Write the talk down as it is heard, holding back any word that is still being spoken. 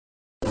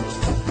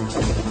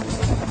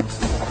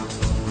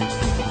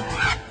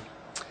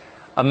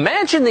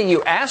Imagine that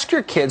you ask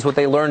your kids what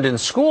they learned in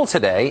school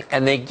today,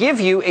 and they give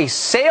you a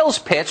sales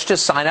pitch to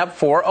sign up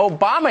for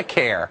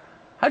Obamacare.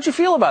 How'd you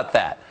feel about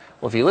that?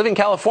 Well, if you live in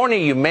California,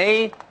 you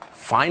may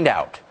find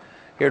out.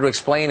 Here to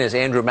explain is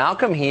Andrew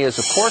Malcolm. He is,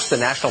 of course, the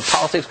national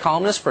politics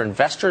columnist for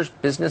Investors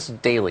Business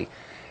Daily.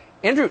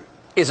 Andrew,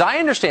 as I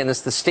understand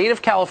this, the state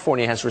of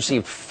California has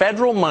received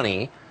federal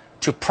money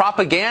to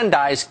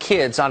propagandize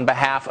kids on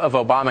behalf of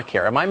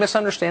Obamacare. Am I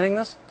misunderstanding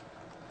this?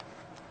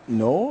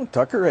 No,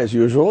 Tucker, as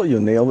usual, you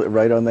nailed it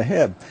right on the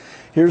head.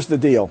 Here's the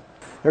deal.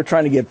 They're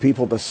trying to get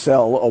people to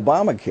sell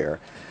Obamacare.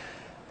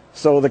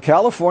 So the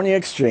California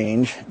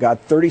Exchange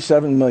got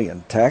 $37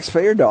 million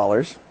taxpayer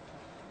dollars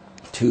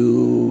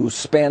to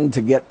spend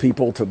to get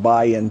people to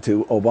buy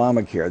into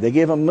Obamacare. They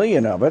gave $1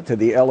 million of it to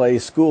the LA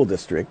school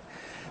district.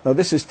 Now,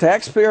 this is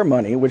taxpayer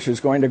money, which is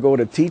going to go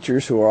to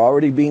teachers who are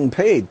already being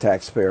paid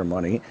taxpayer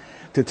money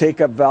to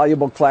take up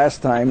valuable class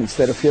time.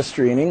 Instead of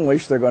history and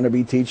English, they're going to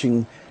be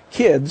teaching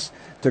kids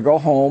to go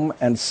home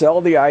and sell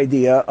the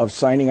idea of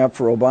signing up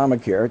for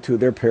Obamacare to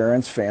their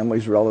parents,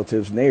 families,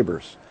 relatives,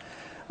 neighbors.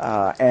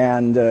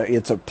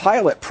 It's a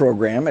pilot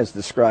program as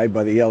described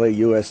by the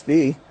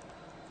LAUSD.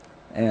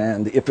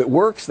 And if it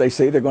works, they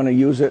say they're going to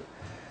use it,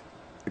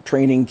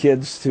 training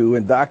kids to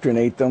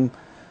indoctrinate them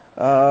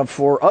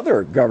for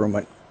other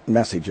government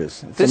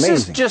messages. It's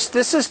amazing.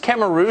 This is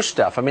Cameroon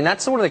stuff. I mean,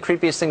 that's one of the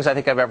creepiest things I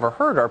think I've ever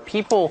heard. Are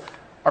people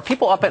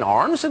up in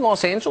arms in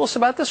Los Angeles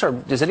about this, or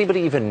does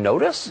anybody even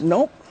notice?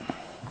 Nope.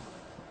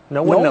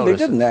 No one noticed.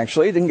 They didn't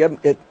actually.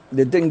 It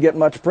didn't get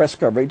much press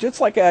coverage.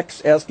 It's like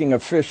asking a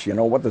fish,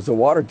 what does the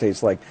water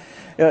taste like?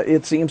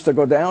 It seems to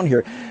go down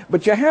here.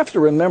 But you have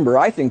to remember,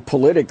 I think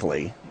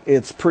politically,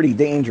 it's pretty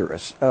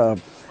dangerous.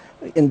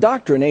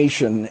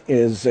 Indoctrination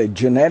is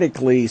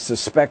genetically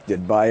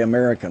suspected by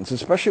Americans,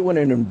 especially when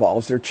it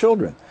involves their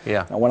children.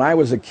 Yeah. Now, when I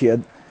was a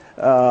kid,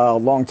 a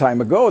long time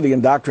ago, the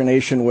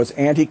indoctrination was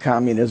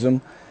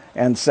anti-communism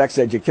and sex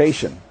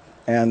education.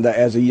 And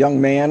as a young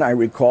man, I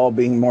recall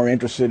being more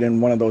interested in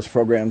one of those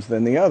programs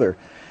than the other.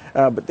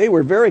 But they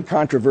were very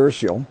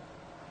controversial.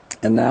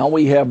 And now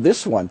we have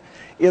this one.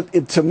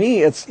 To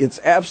me, it's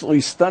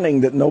absolutely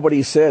stunning that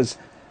nobody says,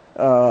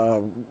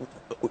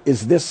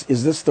 is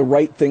this the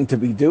right thing to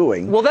be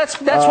doing? Well, that's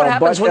what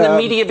happens when the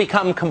media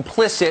become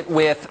complicit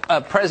with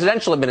a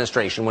presidential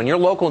administration. When your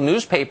local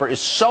newspaper is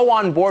so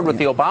on board with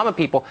the Obama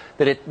people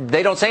that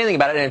they don't say anything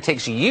about it, and it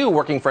takes you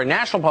working for a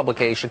national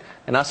publication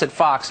and us at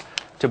Fox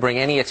to bring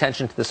any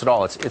attention to this at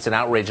all. It's an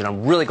outrage, and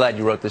I'm really glad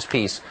you wrote this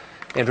piece.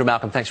 Andrew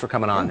Malcolm, thanks for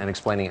coming on and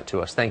explaining it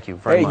to us. Thank you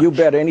very much. Hey, you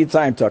bet.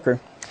 Anytime, Tucker.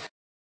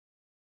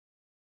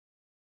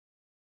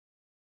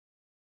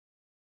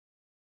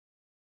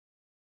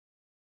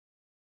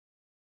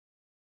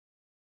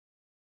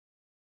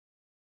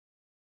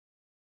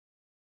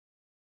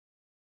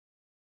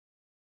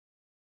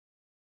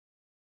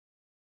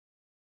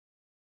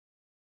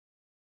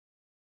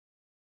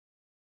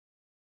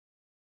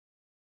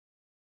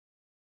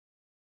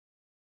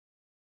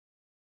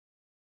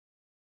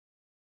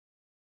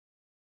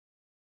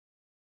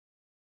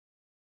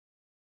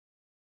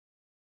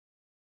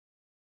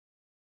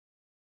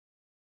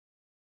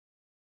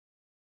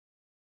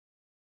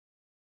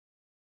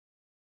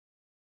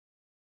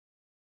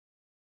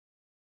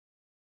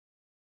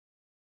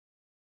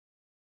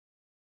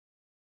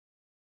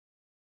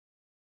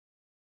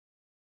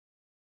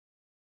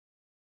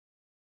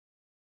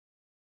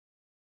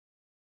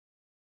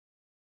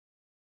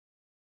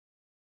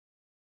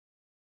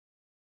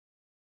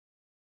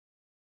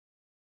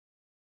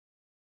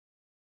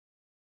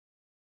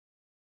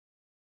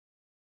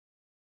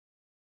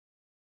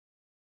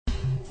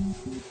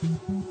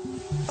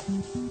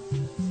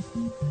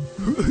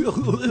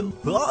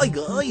 Hi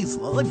guys,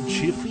 I'm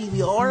Chippy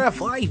the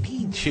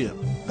RFID chip.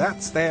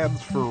 That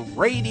stands for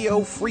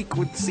Radio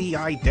Frequency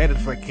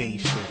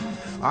Identification.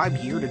 I'm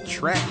here to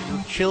track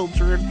your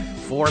children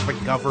for the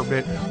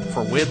government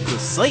for when the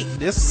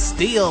Satanists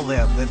steal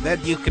them, and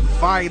then you can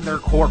find their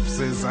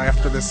corpses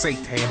after the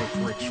satanic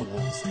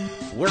rituals.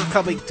 We're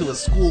coming to a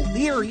school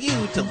near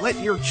you to let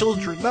your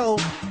children know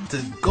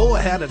to go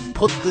ahead and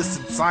put this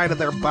inside of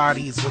their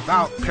bodies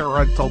without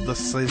parental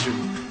decision.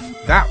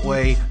 That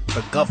way,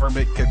 the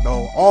government can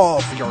know all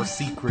of your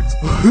secrets.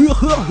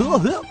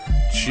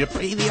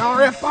 Chippy the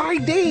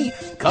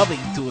RFID, coming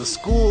to a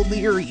school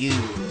near you.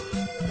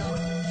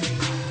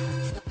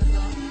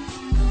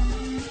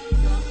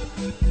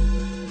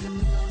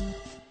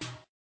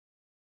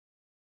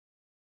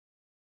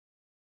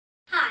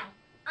 Hi,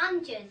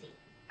 I'm Josie.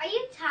 Are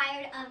you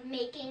tired of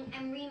making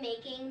and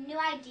remaking new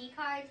ID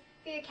cards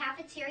for your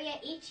cafeteria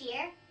each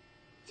year?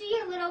 Do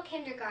your little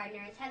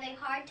kindergartners have a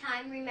hard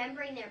time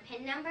remembering their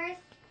PIN numbers?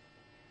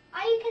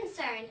 Are you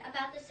concerned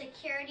about the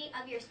security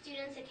of your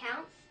students'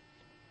 accounts?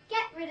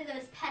 Get rid of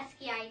those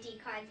pesky ID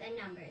cards and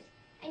numbers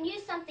and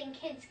use something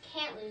kids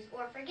can't lose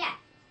or forget: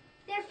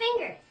 their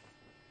fingers.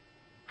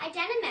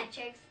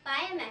 Identimetrics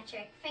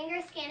biometric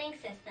finger scanning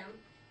system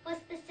was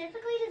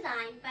specifically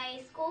designed by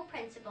a school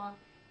principal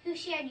who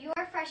shared your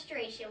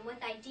frustration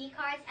with ID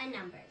cards and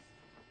numbers.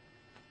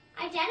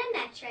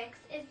 Identimetrics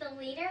is the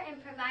leader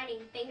in providing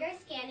finger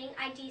scanning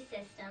ID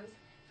systems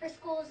for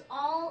schools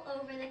all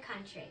over the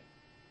country.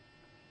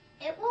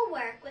 It will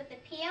work with the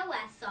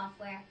POS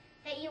software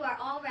that you are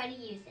already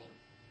using.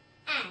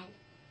 And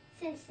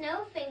since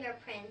no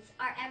fingerprints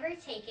are ever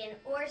taken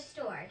or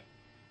stored,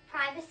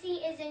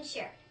 privacy is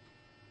ensured.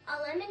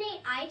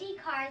 Eliminate ID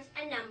cards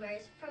and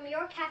numbers from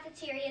your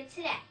cafeteria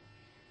today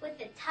with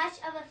the touch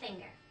of a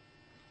finger.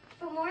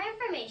 For more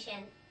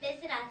information,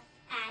 visit us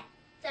at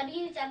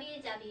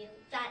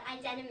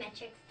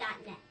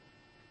www.identimetrics.net.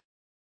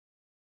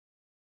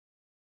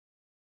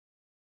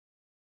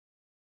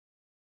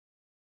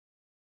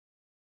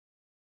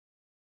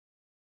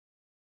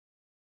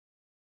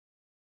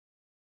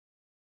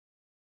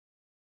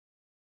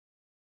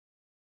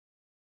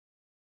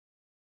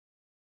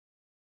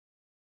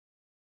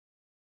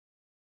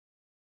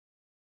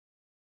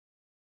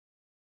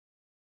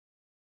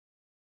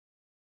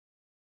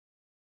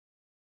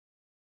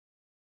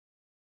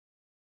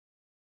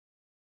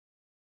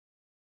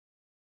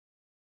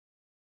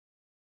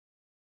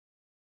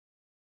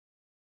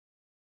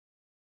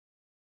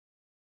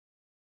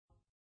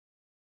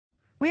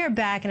 We are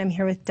back, and I'm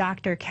here with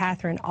Dr.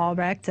 Catherine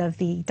Albrecht of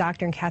the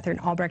Dr. and Catherine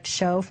Albrecht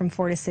Show from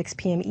 4 to 6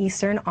 p.m.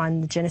 Eastern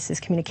on the Genesis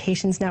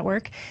Communications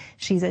Network.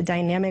 She's a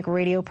dynamic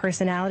radio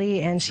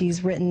personality, and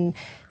she's written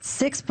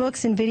 6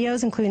 books and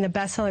videos, including the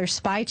bestseller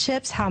Spy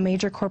Chips, How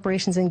Major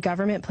Corporations and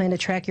Government Plan to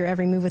Track Your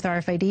Every Move with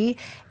RFID,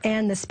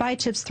 and The Spy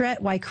Chips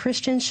Threat, Why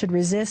Christians Should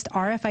Resist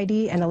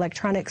RFID and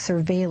Electronic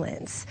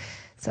Surveillance.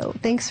 So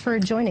thanks for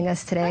joining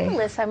us today. Hi,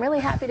 Liz. I'm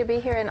really happy to be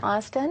here in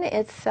Austin.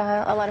 It's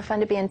a lot of fun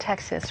to be in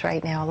Texas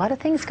right now. A lot of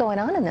things going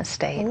on in this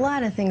state. A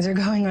lot of things are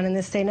going on in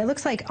this state. And it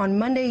looks like on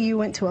Monday you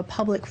went to a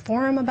public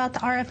forum about the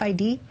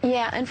RFID.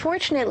 Yeah,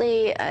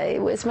 unfortunately,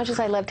 as much as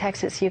I love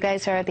Texas, you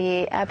guys are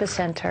the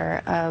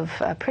epicenter of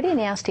a pretty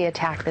nasty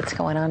attack that's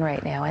going on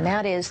right now, and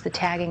that is the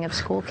tagging of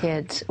school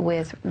kids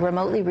with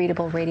remotely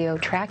readable radio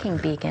tracking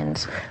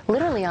beacons,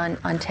 literally on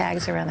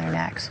tags around their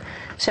necks.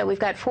 So we've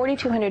got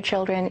 4,200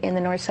 children in the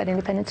Northside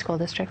Independent School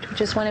District, which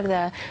is one of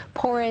the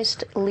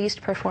poorest,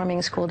 least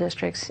performing school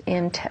districts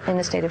in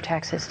the state of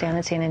Texas, down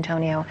in San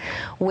Antonio,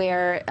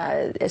 where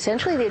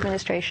essentially the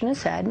administration has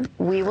said,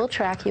 we will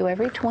track you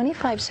every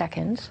 25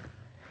 seconds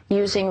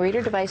using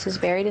reader devices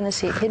buried in the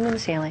hidden in the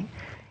ceiling,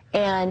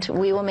 and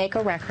we will make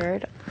a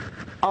record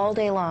all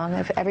day long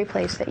of every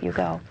place that you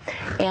go.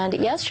 And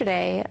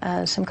yesterday,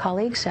 some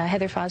colleagues,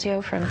 Heather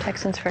Fazio from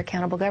Texans for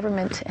Accountable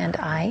Government and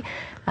I,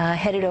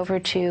 headed over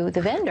to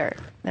the vendor,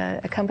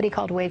 a company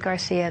called Wade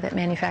Garcia that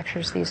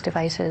manufactures these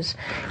devices.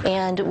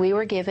 And we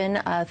were given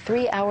a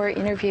 3-hour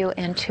interview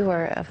and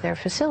tour of their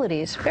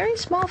facilities, very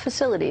small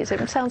facilities.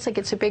 It sounds like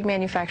it's a big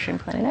manufacturing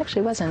plant. It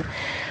actually wasn't.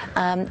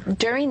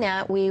 During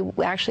that, we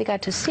actually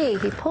got to see,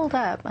 he pulled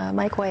up,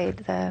 Mike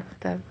Wade,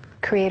 the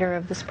creator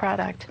of this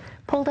product,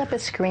 pulled up a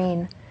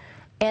screen.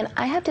 And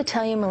I have to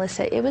tell you,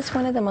 Melissa, it was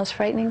one of the most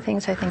frightening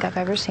things I think I've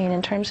ever seen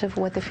in terms of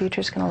what the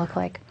future is going to look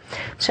like.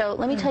 So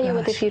let me tell you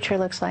what the future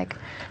looks like.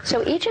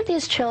 So each of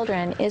these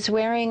children is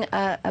wearing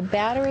a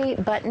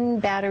button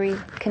battery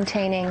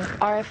containing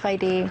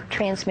RFID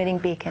transmitting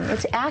beacon.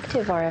 It's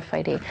active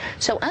RFID.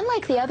 So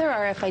unlike the other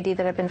RFID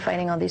that I've been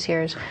fighting all these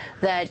years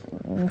that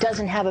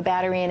doesn't have a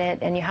battery in it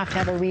and you have to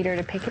have a reader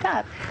to pick it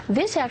up,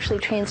 this actually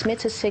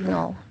transmits a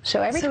signal.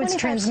 So every 25 it's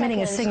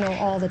transmitting seconds, a signal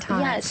all the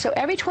time. Yes, so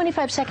every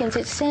 25 seconds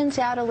it sends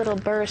out a little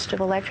burst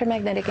of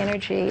electromagnetic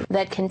energy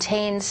that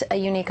contains a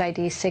unique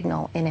ID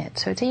signal in it.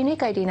 So it's a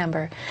unique ID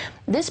number.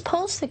 This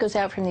pulse that goes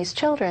out from these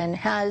children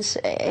has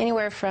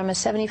anywhere from a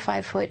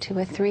 75-foot to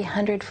a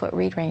 300-foot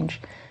read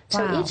range.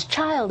 So Wow. each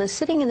child is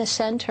sitting in the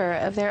center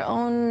of their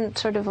own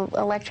sort of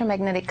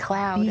electromagnetic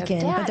cloud Beacon, of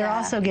data. but they're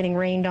also getting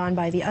rained on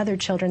by the other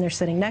children they're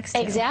sitting next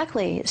to.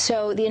 Exactly.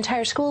 So the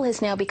entire school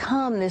has now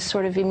become this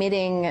sort of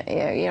emitting,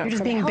 You're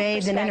just being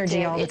bathed in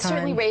energy all the time. It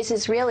certainly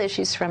raises real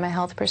issues from a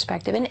health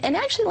perspective. And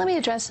actually, let me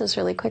address this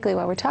really quickly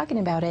while we're talking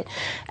about it.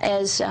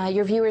 As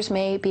your viewers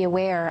may be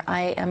aware,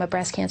 I am a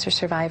breast cancer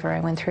survivor.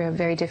 I went through a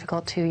very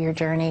difficult 2-year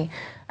journey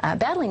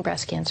battling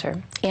breast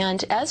cancer.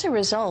 And as a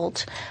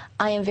result,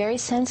 I am very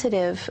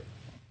sensitive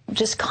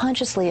just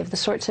consciously of the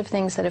sorts of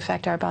things that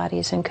affect our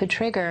bodies and could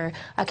trigger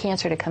a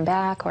cancer to come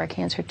back or a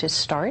cancer to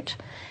start.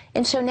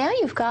 And so now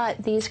you've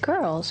got these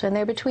girls, and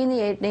they're between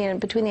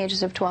the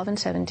ages of 12 and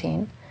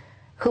 17,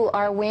 who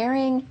are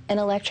wearing an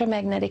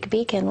electromagnetic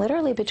beacon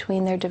literally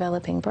between their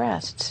developing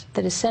breasts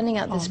that is sending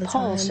out this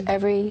pulse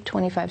every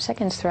 25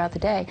 seconds throughout the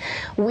day.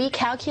 We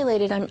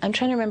calculated, I'm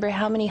trying to remember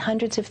how many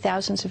hundreds of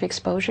thousands of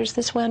exposures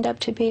this wound up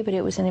to be, but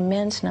it was an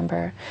immense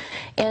number.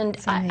 And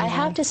I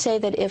have to say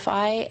that if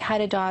I had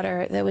a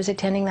daughter that was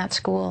attending that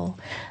school,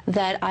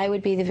 that I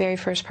would be the very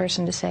first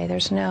person to say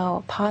there's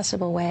no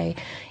possible way.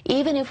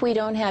 Even if we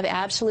don't have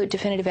absolute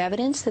definitive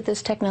evidence that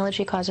this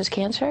technology causes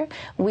cancer,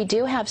 we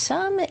do have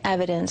some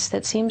evidence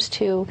that seems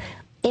to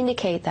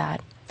indicate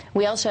that.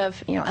 We also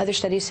have, other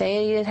studies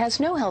say it has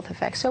no health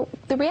effects. So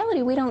the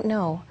reality, we don't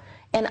know.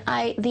 And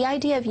the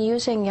idea of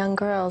using young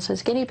girls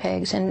as guinea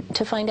pigs and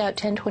to find out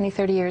 10, 20,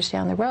 30 years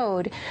down the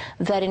road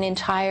that an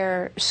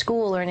entire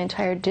school or an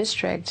entire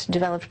district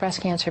developed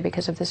breast cancer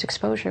because of this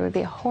exposure would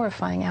be a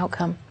horrifying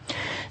outcome.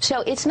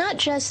 So it's not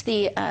just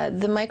the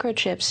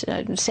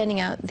microchips sending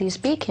out these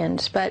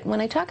beacons, but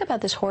when I talk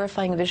about this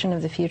horrifying vision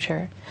of the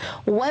future,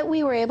 what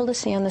we were able to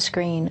see on the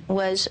screen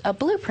was a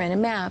blueprint, a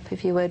map,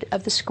 if you would,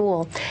 of the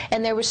school.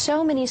 And there were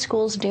so many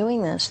schools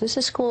doing this. This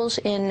is schools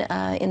in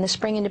the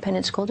Spring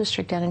Independent School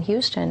District down in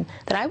Houston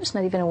that I was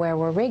not even aware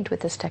were rigged with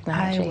this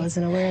technology. I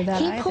wasn't aware of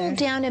that either. He pulled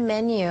down a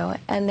menu,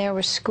 and there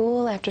was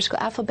school after school,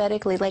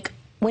 alphabetically. Like,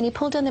 when he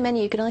pulled down the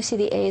menu, you could only see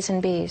the A's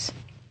and B's.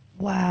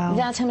 Wow.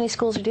 That's how many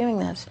schools are doing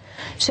this.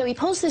 So he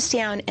pulls this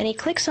down, and he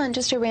clicks on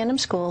just a random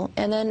school,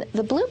 and then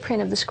the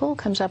blueprint of the school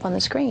comes up on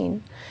the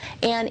screen.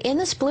 And in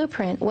this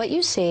blueprint, what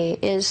you see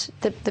is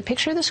the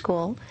picture of the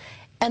school,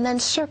 and then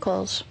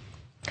circles.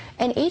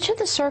 And each of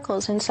the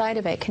circles inside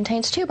of it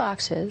contains 2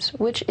 boxes,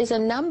 which is a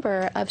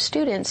number of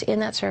students in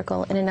that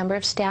circle and a number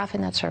of staff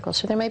in that circle.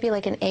 So there might be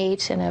like an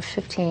 8 and a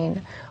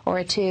 15, or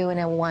a 2 and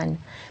a 1.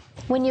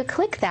 When you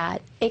click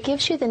that, it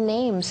gives you the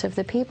names of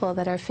the people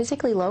that are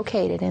physically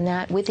located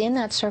within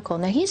that circle.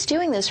 Now, he's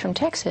doing this from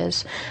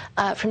Texas,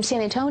 from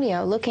San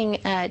Antonio,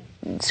 looking at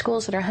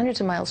schools that are hundreds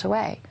of miles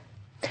away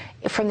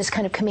from this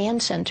kind of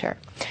command center.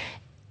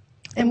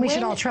 And we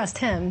should all trust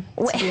him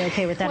to be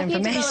okay with that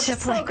information. He developed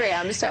a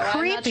program, so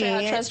I'm not sure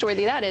how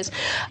trustworthy that is.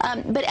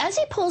 But as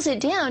he pulls it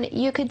down,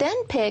 you could then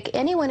pick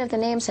any one of the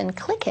names and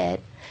click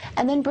it,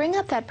 and then bring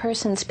up that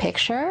person's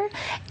picture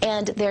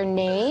and their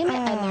name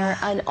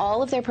and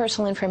all of their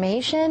personal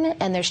information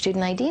and their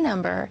student ID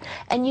number,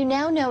 and you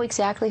now know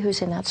exactly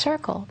who's in that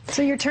circle.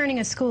 So you're turning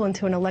a school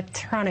into an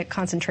electronic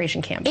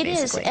concentration camp, basically.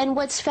 It is, and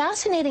what's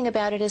fascinating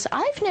about it is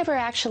I've never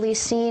actually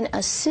seen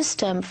a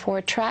system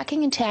for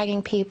tracking and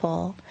tagging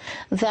people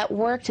that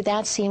worked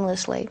that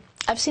seamlessly.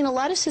 I've seen a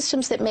lot of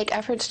systems that make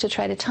efforts to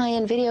try to tie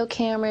in video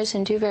cameras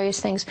and do various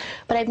things,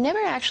 but I've never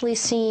actually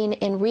seen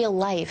in real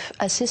life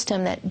a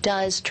system that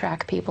does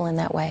track people in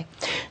that way.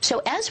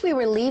 So as we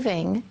were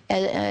leaving,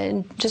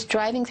 just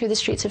driving through the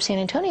streets of San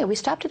Antonio, we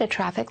stopped at a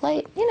traffic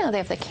light. You know, they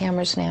have the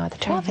cameras now at the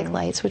traffic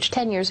lights, which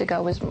 10 years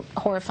ago was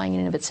horrifying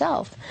in and of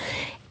itself.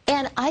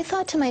 And I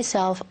thought to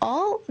myself,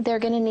 all they're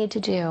going to need to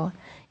do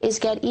is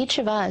get each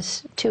of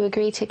us to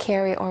agree to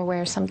carry or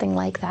wear something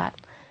like that.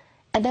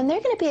 And then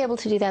they're going to be able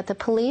to do that. The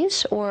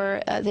police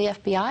or the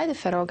FBI, the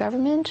federal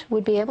government,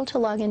 would be able to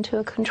log into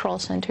a control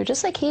center,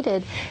 just like he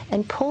did,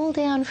 and pull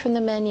down from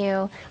the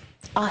menu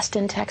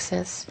Austin,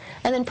 Texas,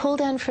 and then pull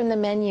down from the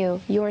menu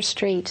your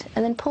street,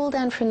 and then pull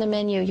down from the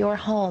menu your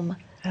home.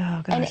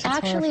 Oh, gosh, and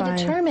actually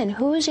determine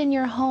who's in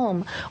your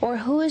home, or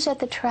who is at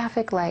the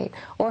traffic light,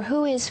 or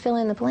who is fill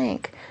in the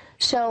blank.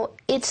 So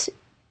it's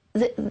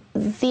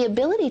the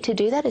ability to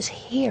do that is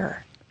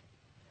here.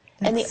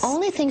 And the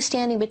only thing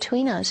standing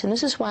between us, and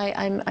this is why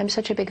I'm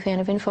such a big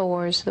fan of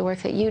InfoWars, the work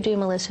that you do,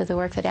 Melissa, the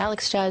work that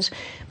Alex does,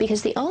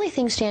 because the only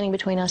thing standing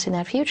between us in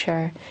that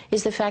future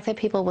is the fact that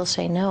people will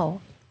say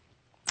no.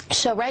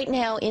 So right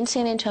now in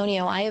San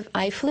Antonio,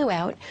 I flew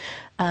out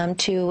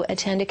to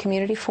attend a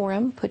community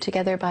forum put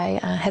together by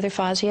Heather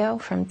Fazio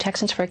from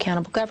Texans for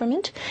Accountable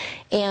Government,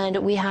 and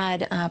we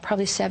had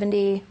probably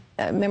 70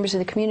 members of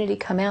the community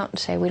come out and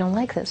say, we don't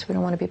like this, we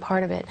don't want to be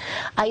part of it.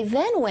 I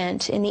then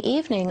went in the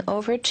evening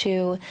over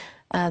to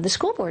the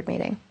school board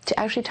meeting to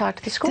actually talk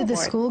to the school board. Did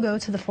the school go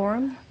to the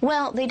forum?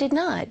 Well, they did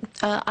not.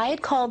 I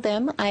had called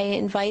them. I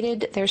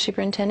invited their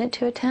superintendent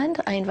to attend.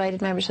 I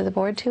invited members of the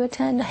board to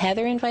attend.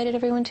 Heather invited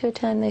everyone to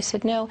attend. They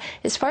said, no,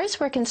 as far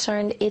as we're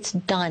concerned, it's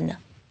done.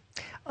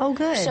 Oh,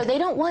 good. So they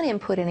don't want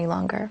input any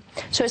longer.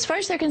 So as far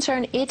as they're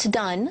concerned, it's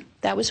done.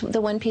 That was the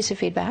one piece of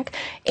feedback.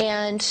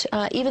 And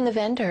even the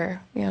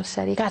vendor,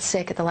 said he got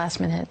sick at the last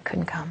minute,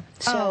 couldn't come.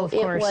 So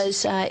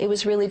it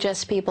was really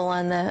just people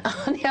on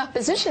the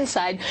opposition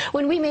side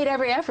when we made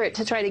every effort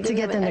to try to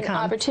give them an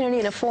opportunity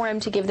and a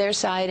forum to give their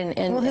side.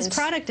 Well, his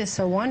product is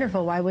so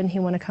wonderful. Why wouldn't he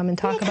want to come and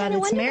talk about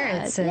its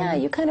merits? Yeah,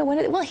 you kind of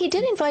wanted. Well, he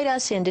did invite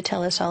us in to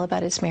tell us all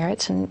about its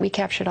merits, and we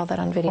captured all that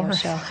on video.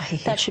 So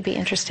that should be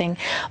interesting.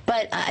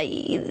 But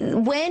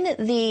when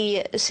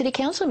the city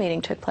council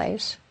meeting took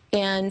place,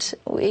 and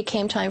it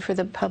came time for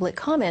the public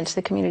comments,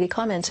 the community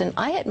comments, and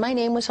my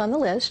name was on the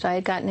list. I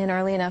had gotten in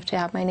early enough to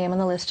have my name on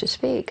the list to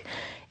speak.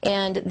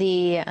 And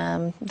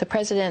the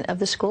president of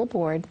the school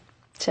board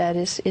said,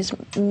 is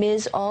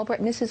Ms.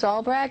 Albrecht, Mrs.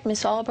 Albrecht,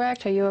 Miss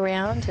Albrecht, are you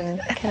around?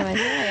 And I kind of went,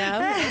 here I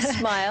am. And I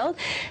smiled.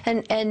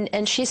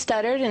 And she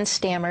stuttered and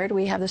stammered.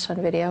 We have this on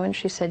video. And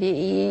she said,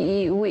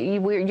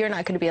 you're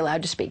not going to be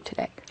allowed to speak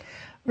today.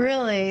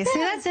 Really? See,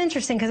 that's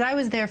interesting, because I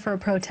was there for a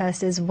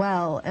protest as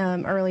well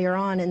earlier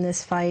on in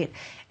this fight,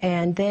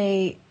 and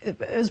it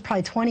was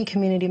probably 20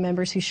 community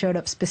members who showed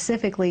up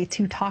specifically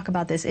to talk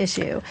about this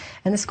issue.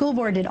 And the school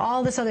board did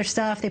all this other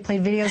stuff. They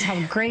played videos how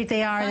great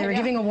they are. They were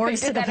giving awards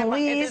to the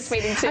police.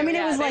 I mean,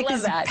 it was like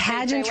this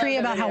pageantry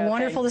about how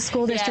wonderful the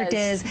school district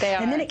is.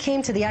 And then it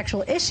came to the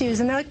actual issues,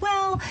 and they're like,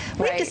 well,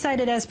 we've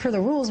decided, as per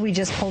the rules we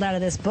just pulled out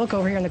of this book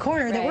over here in the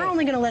corner, that we're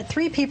only going to let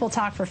 3 people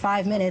talk for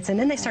 5 minutes. And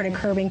then they started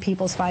curbing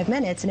people's 5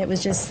 minutes, and it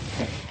was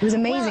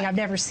amazing. Well, I've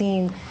never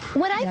seen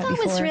what I thought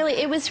before.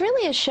 was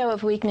really a show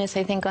of weakness,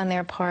 I think, on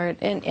their part,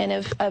 and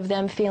of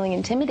them feeling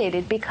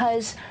intimidated,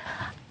 because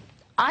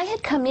I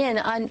had come in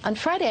on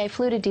Friday. I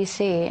flew to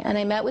D.C. and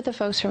I met with the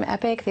folks from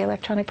EPIC, the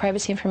Electronic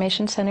Privacy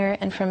Information Center,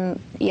 and from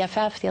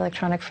EFF, the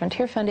Electronic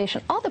Frontier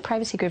Foundation, all the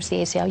privacy groups, the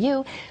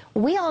ACLU.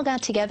 We all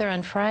got together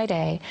on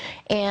Friday,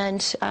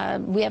 and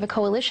we have a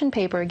coalition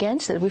paper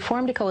against it. We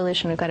formed a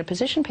coalition. We've got a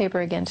position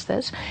paper against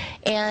this,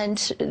 and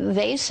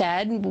they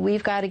said,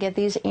 we've got to get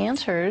these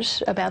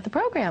answers about the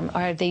program.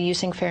 Are they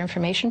using fair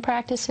information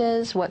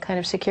practices? What kind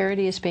of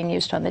security is being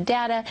used on the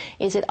data?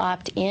 Is it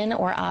opt-in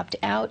or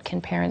opt-out? Can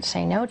parents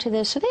say no to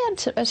this? So they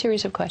had a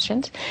series of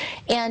questions.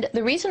 And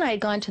the reason I had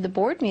gone to the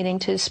board meeting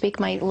to speak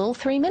my little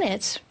 3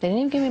 minutes, they didn't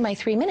even give me my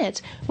 3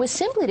 minutes, was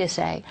simply to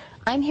say,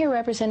 I'm here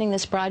representing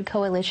this broad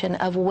coalition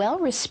of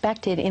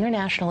well-respected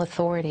international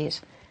authorities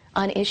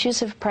on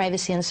issues of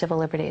privacy and civil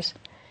liberties.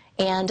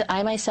 And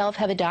I myself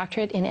have a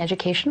doctorate in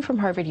education from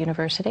Harvard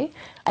University.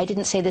 I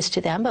didn't say this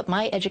to them, but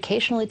my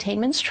educational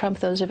attainments trump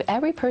those of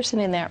every person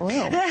in that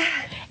room.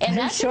 And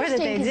that's sure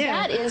interesting, because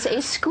that is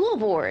a school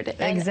board.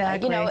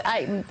 Exactly.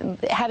 And, you know,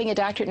 having a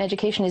doctorate in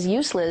education is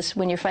useless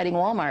when you're fighting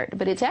Walmart,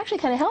 but it's actually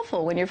kind of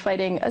helpful when you're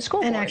fighting a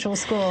school board. An actual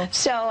school.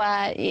 So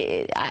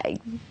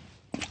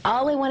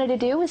all I wanted to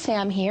do was say,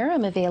 I'm here,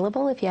 I'm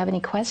available. If you have any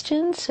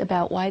questions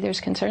about why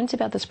there's concerns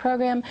about this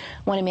program,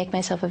 I want to make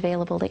myself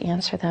available to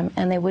answer them.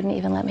 And they wouldn't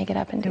even let me get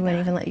up and do that. They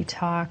wouldn't even let you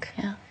talk.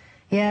 Yeah.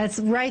 Yeah, it's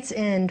rights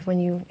end when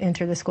you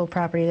enter the school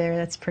property there.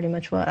 That's pretty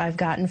much what I've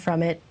gotten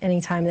from it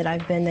any time that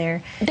I've been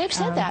there. They've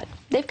said that.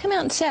 They've come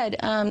out and said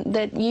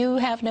that you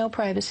have no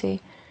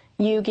privacy.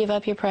 You give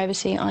up your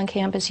privacy on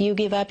campus. You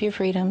give up your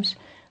freedoms.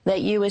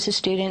 That you, as a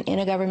student in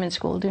a government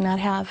school, do not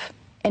have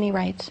any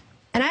rights.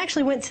 And I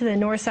actually went to the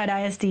Northside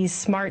ISD's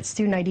Smart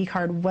Student ID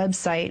Card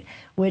website,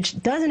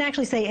 which doesn't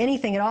actually say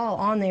anything at all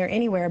on there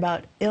anywhere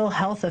about ill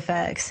health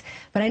effects.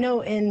 But I know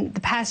in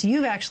the past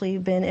you've actually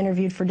been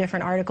interviewed for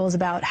different articles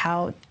about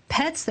how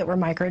pets that were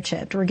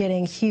microchipped were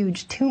getting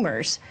huge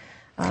tumors.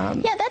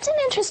 Yeah, that's an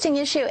interesting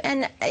issue.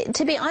 And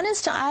to be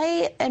honest,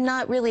 I am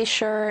not really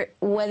sure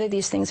whether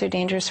these things are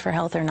dangerous for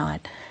health or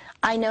not.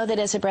 I know that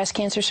as a breast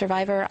cancer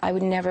survivor, I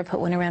would never put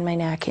one around my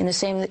neck, in the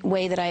same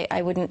way that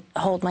I wouldn't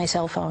hold my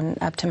cell phone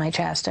up to my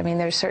chest. I mean,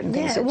 there's certain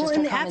things that just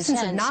are common sense. Well, in the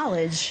absence of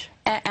knowledge.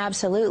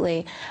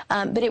 Absolutely.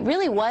 But it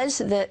really was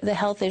the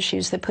health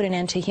issues that put an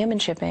end to human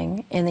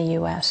chipping in the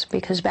U.S.,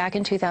 because back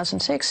in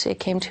 2006, it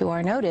came to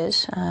our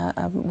notice,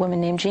 a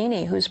woman named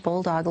Jeannie, whose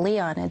bulldog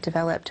Leon had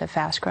developed a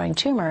fast-growing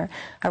tumor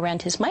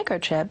around his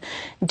microchip,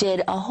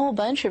 did a whole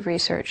bunch of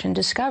research and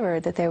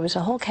discovered that there was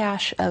a whole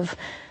cache of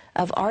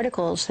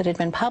articles that had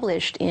been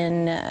published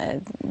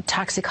in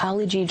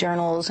toxicology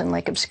journals and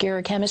like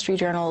obscure chemistry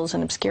journals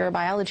and obscure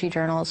biology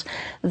journals,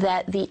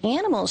 that the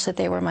animals that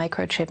they were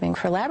microchipping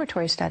for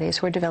laboratory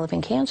studies were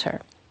developing cancer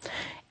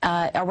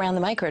around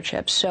the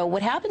microchips. So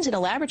what happens in a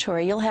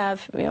laboratory, you'll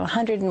have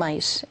 100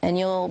 mice, and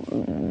you'll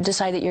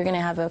decide that you're going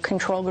to have a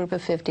control group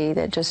of 50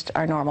 that just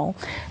are normal,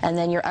 and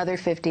then your other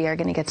 50 are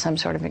going to get some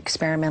sort of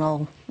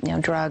experimental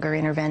drug or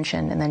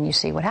intervention, and then you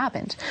see what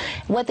happens.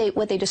 What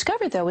they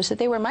discovered, though, was that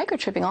they were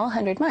microchipping all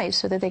 100 mice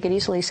so that they could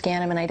easily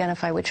scan them and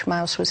identify which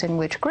mouse was in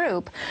which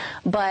group,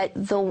 but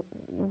the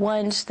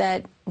ones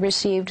that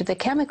received the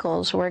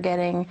chemicals were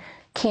getting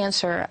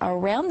cancer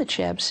around the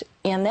chips,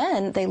 and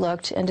then they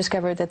looked and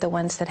discovered that the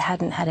ones that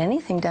hadn't had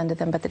anything done to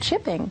them but the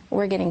chipping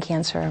were getting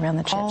cancer around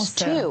the chips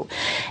too.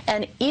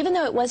 And even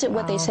though it wasn't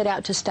what they set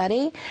out to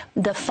study,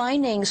 the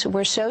findings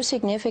were so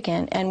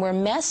significant and were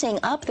messing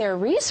up their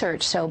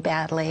research so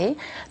badly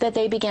that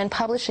they began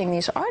publishing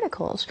these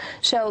articles.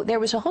 So there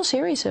was a whole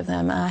series of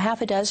them,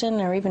 half a dozen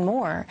or even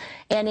more,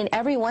 and in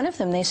every one of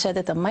them they said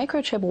that the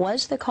microchip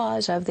was the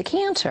cause of the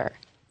cancer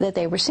that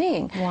they were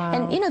seeing.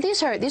 Wow. And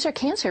these are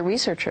cancer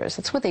researchers.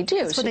 That's what they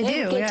do. That's what they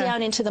do, get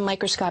down into the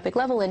microscopic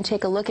level and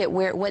take a look at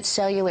what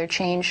cellular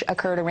change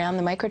occurred around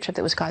the microchip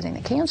that was causing the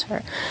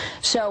cancer.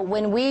 So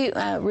when we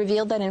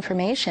revealed that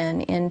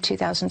information in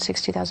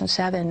 2006,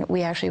 2007,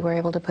 we actually were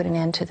able to put an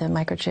end to the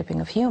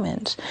microchipping of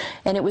humans.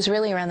 And it was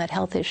really around that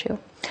health issue.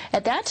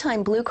 At that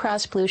time, Blue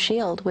Cross Blue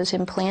Shield was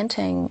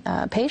implanting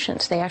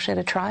patients. They actually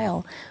had a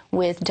trial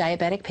with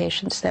diabetic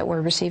patients that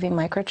were receiving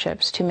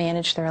microchips to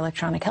manage their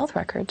electronic health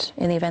records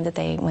in the event that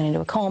they went into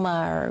a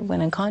coma or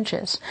went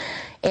unconscious.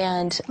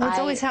 And it's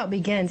always how it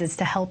begins. It's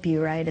to help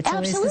you, right? It's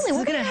absolutely. Always, this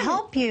is going to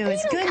help you.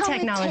 It's good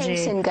technology. With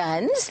tanks and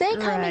guns. They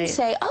come and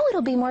say, oh,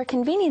 it'll be more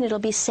convenient. It'll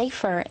be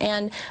safer.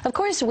 And, of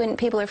course, when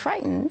people are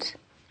frightened,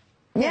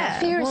 Yeah,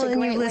 fear is a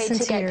great way to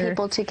get your...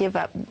 people to give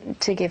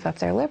up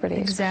their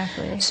liberties.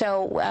 Exactly.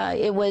 So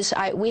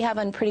we have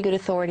on pretty good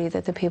authority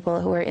that the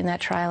people who were in that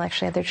trial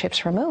actually had their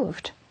chips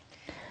removed.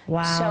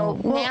 Wow.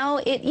 So now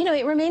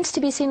it remains to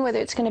be seen whether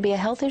it's going to be a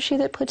health issue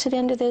that puts it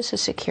into this, a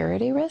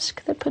security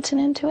risk that puts it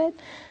into it.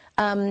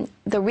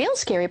 The real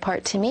scary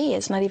part to me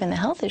is not even the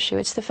health issue.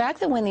 It's the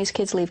fact that when these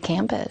kids leave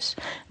campus,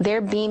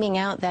 they're beaming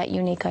out that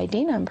unique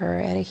ID number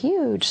at a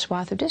huge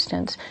swath of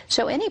distance.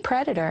 So any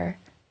predator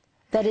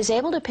that is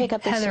able to pick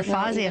up the Heather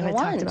signal Fazio even had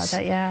once talked about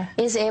that, yeah.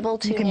 is able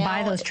to You can now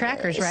buy those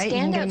trackers, right? You can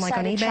stand get them like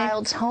on outside a eBay?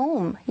 child's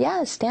home.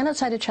 Yes, stand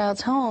outside a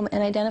child's home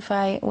and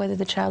identify whether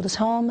the child is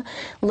home,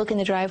 look in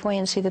the driveway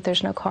and see that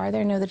there's no car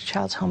there, know that the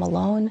child's home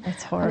alone.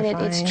 That's horrifying. I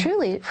mean, it's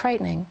truly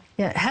frightening.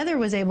 Yeah, Heather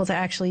was able to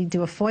actually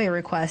do a FOIA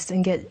request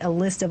and get a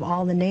list of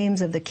all the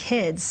names of the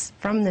kids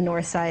from the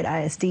Northside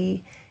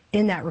ISD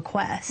in that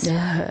request.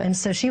 Yeah. And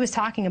so she was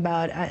talking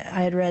about,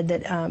 I had read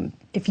that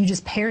if you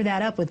just pair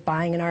that up with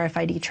buying an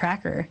RFID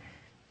tracker,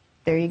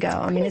 there you go.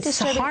 I mean, it's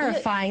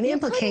horrifying, the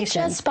implications. You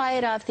couldn't just buy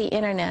it off the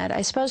internet.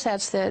 I suppose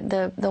that's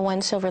the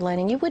one silver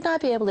lining. You would not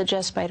be able to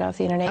just buy it off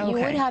the internet. Okay.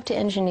 You would have to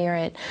engineer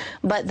it.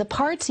 But the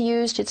parts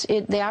used,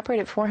 they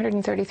operate at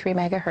 433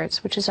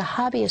 megahertz, which is a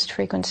hobbyist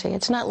frequency.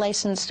 It's not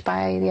licensed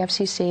by the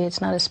FCC. It's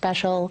not a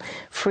special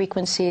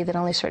frequency that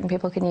only certain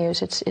people can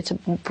use. It's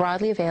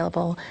broadly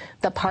available.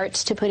 The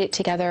parts to put it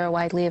together are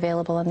widely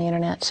available on the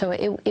internet. So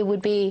it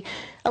would be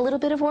a little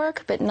bit of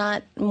work, but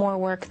not more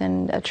work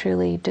than a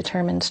truly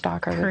determined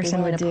stalker would be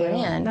willing to put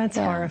in. That's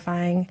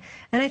horrifying.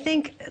 And I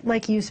think,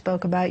 like you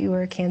spoke about, you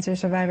were a cancer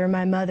survivor.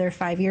 My mother,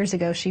 5 years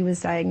ago, she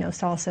was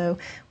diagnosed also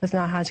with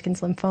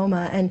non-Hodgkin's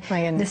lymphoma.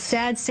 And the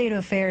sad state of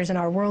affairs in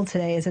our world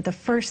today is that the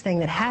first thing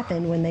that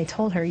happened when they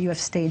told her you have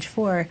stage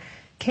 4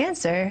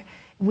 cancer,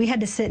 we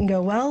had to sit and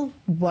go, well,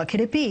 what could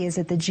it be? Is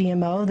it the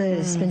GMO that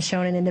has been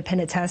shown in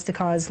independent tests to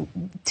cause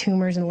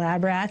tumors in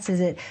lab rats? Is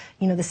it,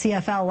 the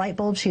CFL light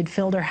bulbs? She had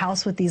filled her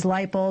house with these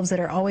light bulbs that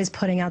are always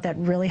putting out that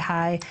really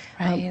high,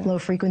 low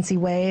frequency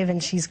wave,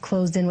 and she's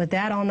closed in with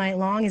that all night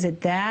long. Is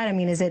it that? I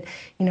mean, is it,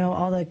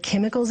 all the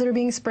chemicals that are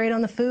being sprayed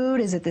on the food?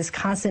 Is it this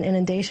constant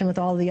inundation with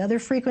all the other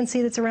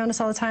frequency that's around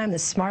us all the time, the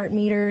smart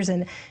meters?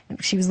 And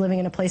she was living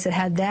in a place that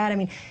had that. I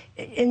mean,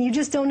 and you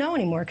just don't know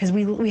anymore because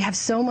we have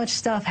so much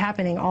stuff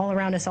happening all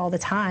around us all the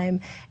time,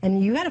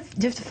 and you have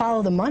to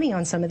follow the money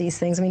on some of these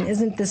things. I mean,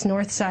 isn't this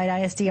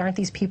Northside ISD, aren't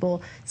these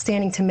people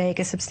standing to make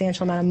a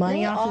substantial amount of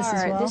money off this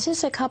as well? This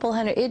is a couple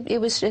hundred,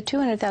 it was a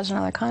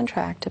 $200,000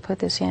 contract to put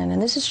this in,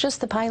 and this is just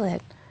the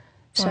pilot.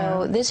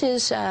 So this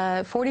is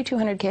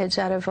 4,200 kids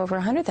out of over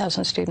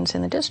 100,000 students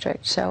in the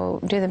district. So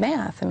do the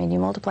math. I mean, you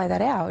multiply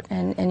that out,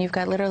 and you've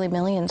got literally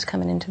millions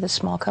coming into this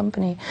small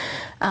company.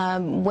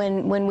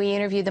 When we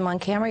interviewed them on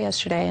camera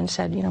yesterday and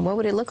said, what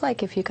would it look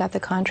like if you got the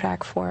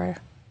contract for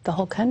the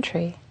whole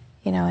country?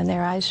 And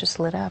their eyes just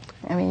lit up.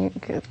 I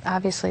mean,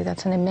 obviously,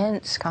 that's an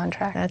immense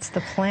contract. That's the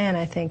plan,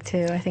 I think,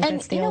 too. I think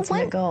that's the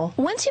ultimate goal.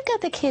 Once you've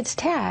got the kids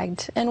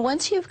tagged, and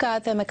once you've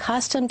got them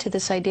accustomed to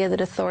this idea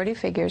that authority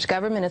figures,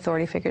 government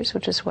authority figures,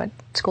 which is what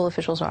school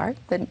officials are,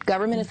 that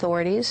government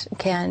authorities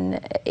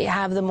can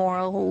have the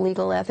moral,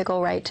 legal,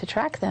 ethical right to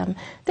track them,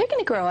 they're going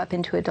to grow up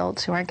into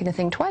adults who aren't going to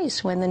think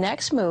twice when the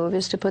next move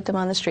is to put them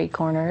on the street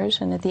corners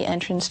and at the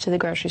entrance to the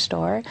grocery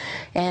store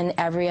and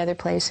every other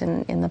place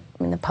in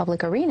the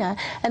public arena.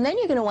 And then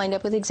you're going to wind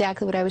up with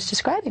exactly what I was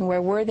describing,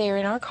 where we're there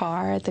in our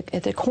car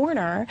at the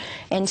corner,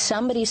 and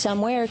somebody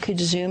somewhere could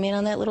zoom in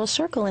on that little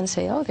circle and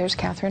say, oh, there's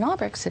Catherine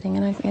Albrecht sitting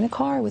in a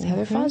car with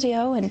Heather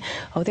Fazio, and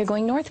oh, they're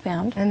going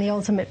northbound. And the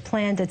ultimate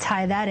plan to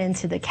tie that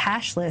into the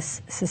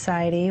cashless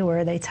society,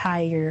 where they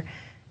tie your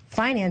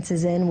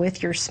finances in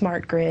with your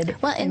smart grid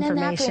well, and information.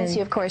 Then that brings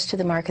you, of course, to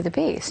the mark of the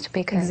beast,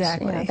 because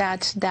exactly.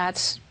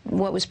 That's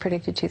what was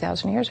predicted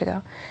 2,000 years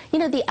ago.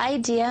 The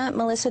idea,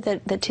 Melissa,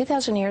 that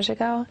 2,000 years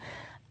ago,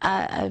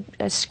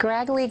 a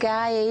scraggly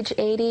guy, age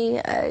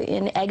 80,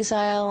 in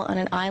exile on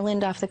an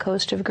island off the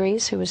coast of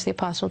Greece, who was the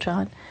Apostle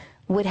John,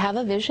 would have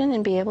a vision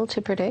and be able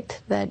to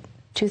predict that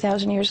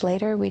 2,000 years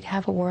later we'd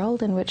have a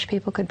world in which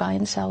people could buy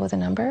and sell with a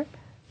number.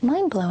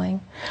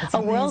 Mind-blowing.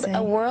 A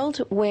world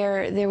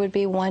where there would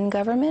be one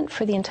government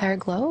for the entire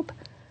globe.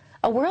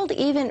 A world,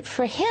 even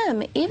for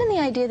him, even the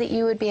idea that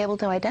you would be able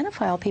to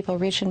identify all people,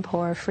 rich and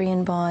poor, free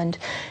and bond,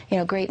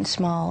 great and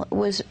small,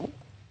 was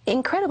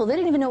incredible. They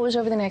didn't even know it was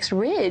over the next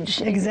ridge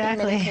in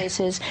many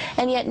cases.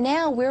 And yet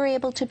now we're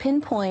able to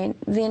pinpoint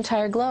the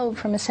entire globe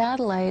from a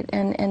satellite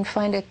and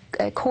find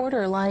a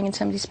quarter lying in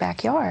somebody's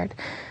backyard.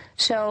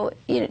 So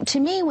to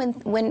me,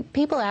 when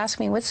people ask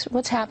me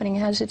what's happening,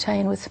 how does it tie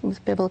in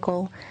with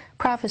biblical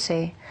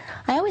prophecy,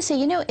 I always say,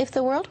 if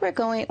the world were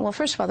going, well,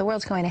 first of all, the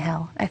world's going to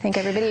hell. I think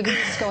everybody agrees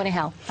it's going to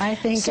hell. I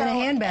think in a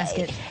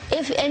handbasket.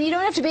 And you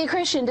don't have to be a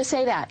Christian to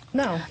say that.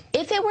 No.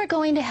 If it were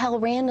going to hell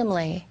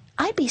randomly,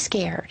 I'd be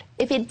scared.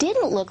 If it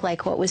didn't look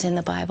like what was in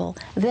the Bible,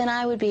 then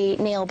I would be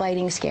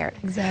nail-biting scared.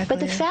 Exactly. But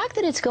the fact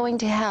that it's going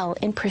to hell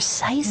in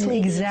precisely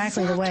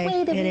exactly the the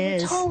way that it we were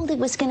is told it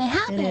was going to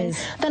happen,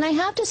 then I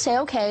have to say,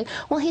 okay,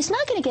 well, he's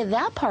not going to get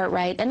that part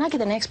right and not get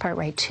the next part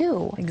right,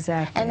 too.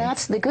 Exactly. And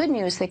that's the good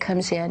news that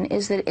comes in,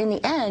 is that in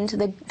the end,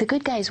 the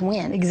good guys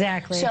win.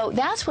 Exactly. So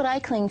that's what I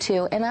cling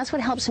to, and that's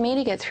what helps me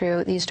to get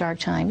through these dark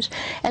times.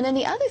 And then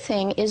the other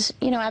thing is,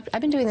 you know,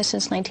 I've been doing this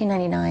since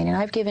 1999, and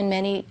I've given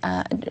many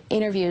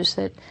interviews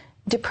that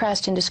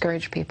depressed and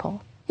discouraged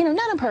people. You know,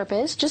 not on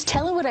purpose, just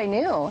telling what I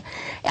knew.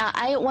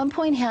 I at one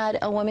point had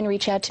a woman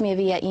reach out to me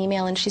via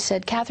email, and she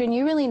said, Catherine,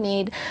 you really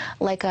need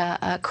like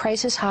a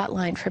crisis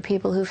hotline for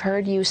people who've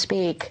heard you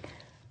speak,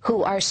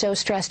 who are so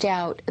stressed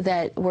out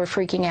that we're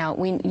freaking out.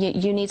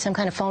 You need some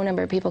kind of phone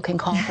number people can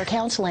call for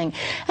counseling.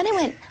 And I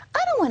went, I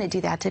don't want to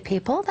do that to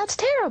people. That's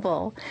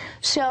terrible.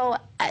 So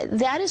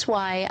that is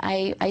why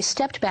I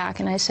stepped back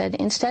and I said,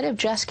 instead of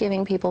just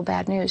giving people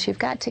bad news, you've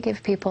got to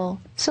give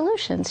people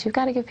solutions. You've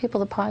got to give people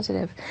the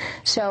positive.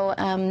 So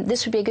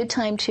this would be a good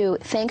time to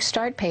thank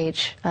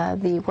StartPage,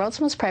 the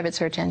world's most private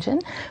search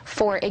engine,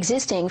 for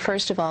existing,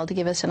 first of all, to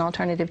give us an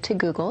alternative to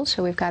Google.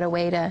 So we've got a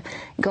way to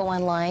go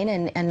online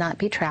and not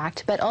be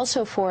tracked, but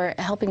also for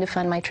helping to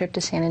fund my trip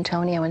to San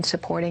Antonio and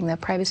supporting the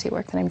privacy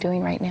work that I'm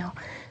doing right now.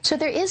 So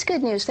there is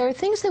good news. There are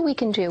things that we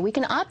can do. We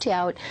can opt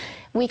out.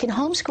 We can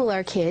homeschool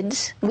our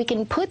kids. We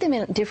can put them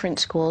in different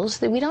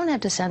schools. We don't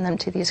have to send them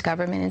to these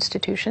government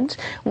institutions.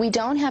 We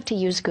don't have to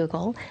use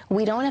Google.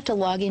 We don't have to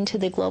log into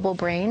the global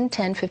brain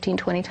 10, 15,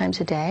 20 times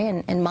a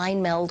day and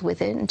mind meld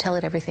with it and tell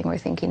it everything we're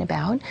thinking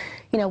about.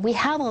 You know, we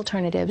have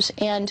alternatives.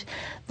 And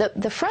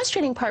the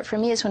frustrating part for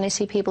me is when I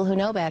see people who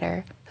know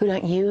better who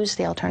don't use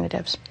the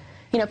alternatives.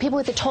 You know, people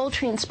with a toll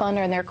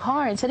transponder in their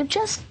car, instead of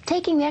just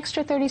taking the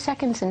extra 30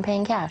 seconds and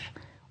paying cash.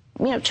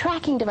 You know,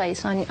 tracking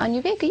device on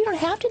your vehicle. You don't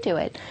have to do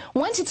it.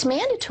 Once it's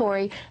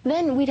mandatory,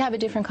 then we'd have a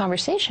different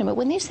conversation. But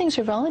when these things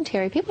are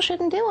voluntary, people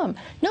shouldn't do them.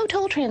 No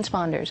toll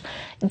transponders.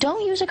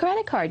 Don't use a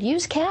credit card.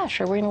 Use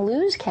cash, or we're going to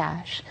lose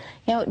cash.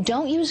 You know,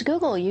 don't use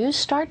Google.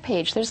 Use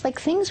StartPage. There's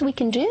like things we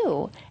can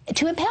do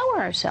to empower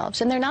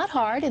ourselves, and they're not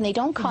hard, and they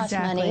don't cost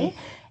money.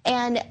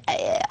 And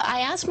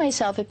I ask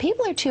myself, if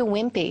people are too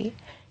wimpy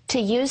to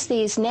use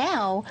these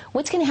now,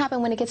 what's going to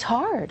happen when it gets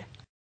hard?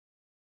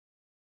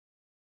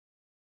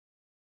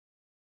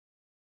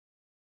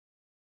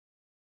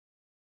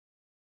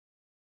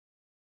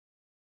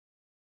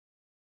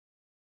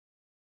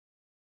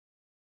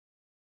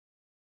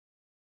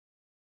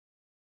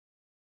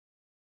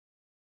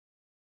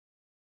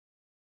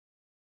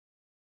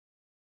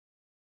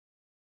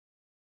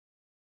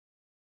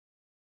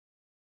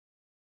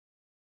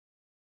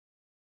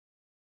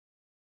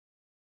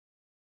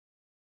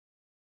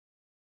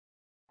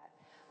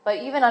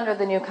 But even under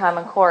the new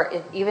Common Core,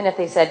 even if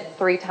they said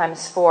 3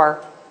 times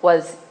 4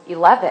 was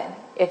 11,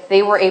 if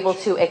they were able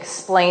to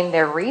explain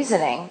their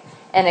reasoning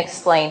and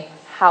explain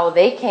how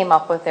they came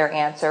up with their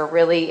answer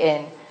really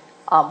in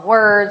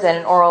words and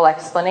in oral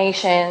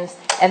explanations,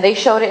 and they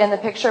showed it in the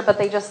picture, but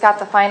they just got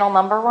the final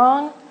number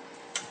wrong,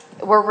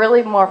 we're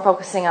really more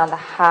focusing on the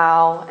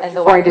how and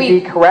the way. Going to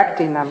be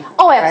correcting them.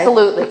 Oh,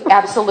 absolutely, right?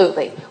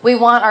 Absolutely. We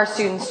want our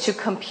students to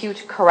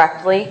compute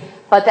correctly,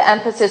 but the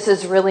emphasis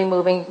is really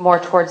moving more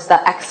towards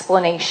the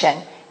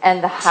explanation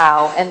and the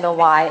how and the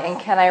why, and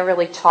can I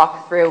really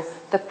talk through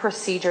the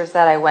procedures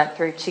that I went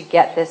through to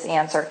get this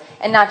answer,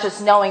 and not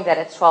just knowing that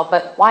it's 12,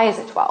 but why is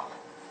it 12?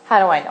 How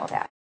do I know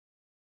that?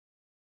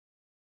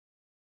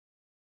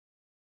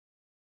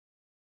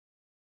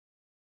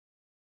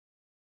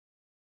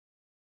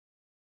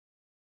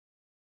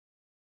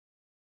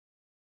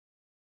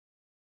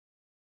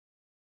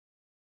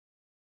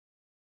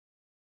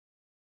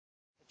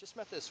 Just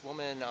met this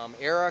woman,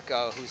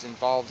 Erica, who's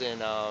involved in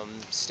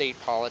state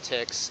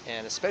politics,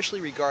 and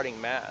especially regarding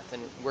math.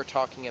 And we're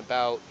talking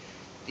about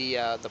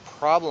the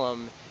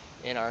problem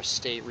in our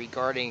state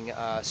regarding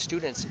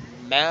students'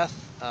 math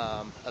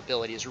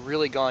ability has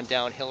really gone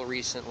downhill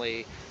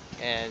recently,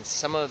 and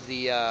some of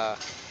the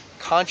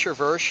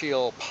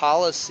controversial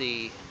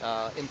policy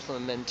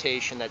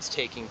implementation that's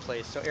taking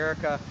place. So,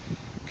 Erica,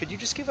 could you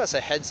just give us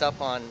a heads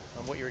up on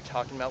what you were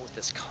talking about with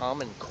this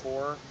Common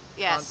Core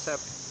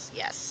concept?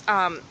 Yes.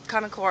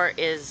 Common Core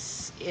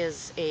is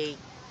a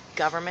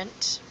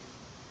government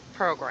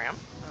program.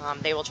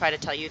 They will try to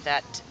tell you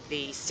that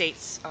the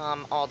states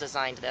all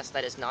designed this.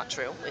 That is not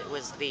true. It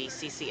was the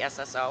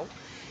CCSSO.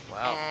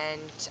 Wow.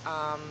 And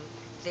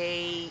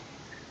they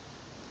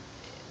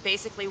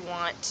basically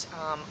want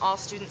all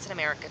students in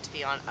America to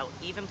be on an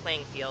even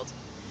playing field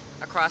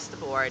across the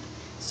board.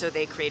 So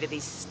they created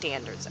these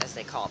standards, as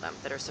they call them,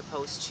 that are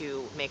supposed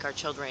to make our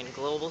children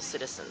global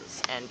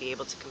citizens and be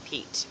able to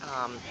compete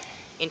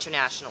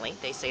internationally.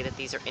 They say that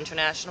these are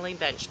internationally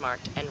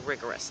benchmarked and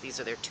rigorous. These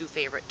are their 2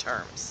 favorite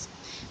terms.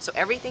 So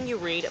everything you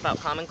read about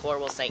Common Core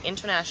will say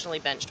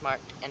internationally benchmarked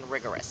and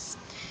rigorous.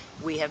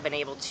 We have been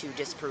able to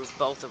disprove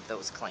both of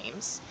those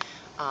claims.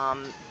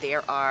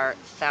 There are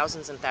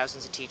thousands and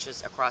thousands of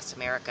teachers across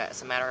America.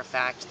 As a matter of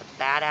fact, the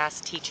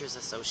Badass Teachers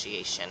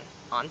Association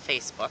on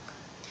Facebook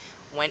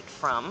went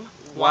from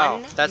Wow,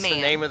 one that's man,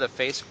 the name of the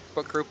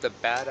Facebook group, the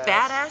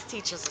Badass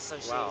Teachers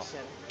Association. Wow.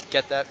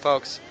 Get that,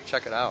 folks.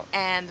 Check it out.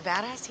 And the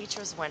Badass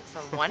Teachers went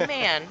from one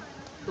man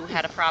who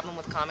had a problem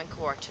with Common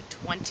Core to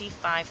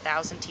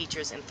 25,000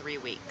 teachers in 3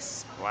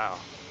 weeks. Wow.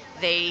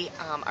 They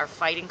are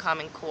fighting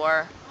Common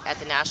Core at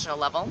the national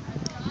level,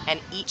 and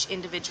each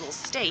individual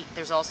state,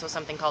 there's also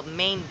something called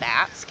Maine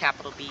BATS,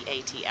 capital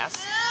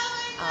B-A-T-S,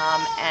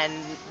 and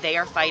they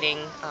are fighting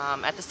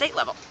at the state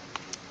level.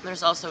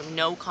 There's also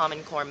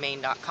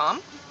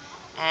NoCommonCoreMaine.com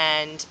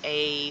and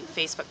a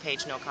Facebook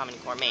page, No Common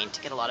Core Maine,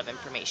 to get a lot of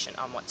information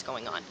on what's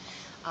going on.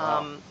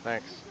 Wow,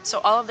 thanks. So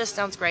all of this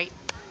sounds great.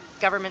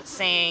 Government's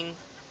saying,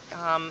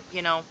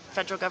 you know,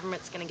 federal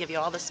government's going to give you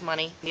all this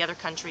money. The other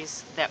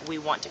countries that we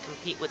want to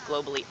compete with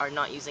globally are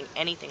not using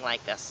anything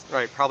like this.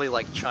 Right, probably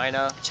like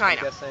China.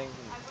 China. I'm guessing.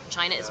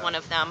 China is one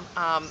of them.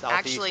 Southeast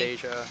Actually,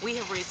 Asia. we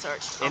have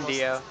researched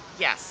India.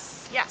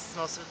 Yes,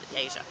 most of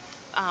Asia.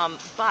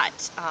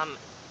 But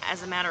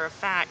as a matter of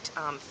fact,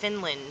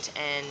 Finland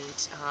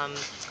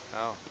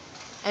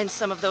and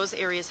some of those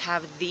areas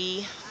have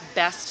the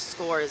best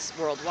scores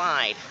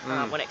worldwide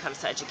when it comes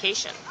to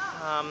education.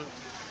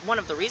 One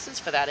of the reasons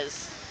for that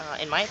is,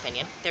 in my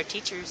opinion, their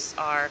teachers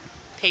are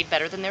paid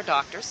better than their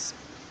doctors,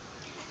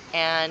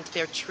 and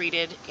they're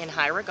treated in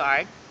high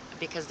regard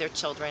because their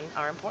children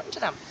are important to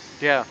them.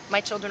 Yeah.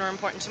 My children are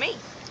important to me.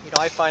 You know,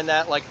 I find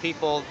that like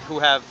people who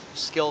have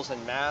skills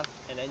in math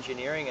and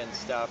engineering and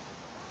stuff,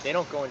 they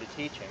don't go into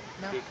teaching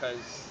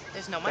because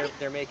there's no money.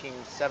 They're making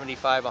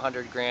 75,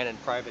 100 grand in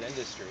private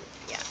industry.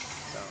 Yes.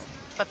 So.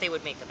 But they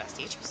would make the best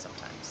teachers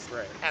sometimes.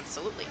 Right.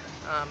 Absolutely.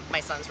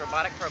 My son's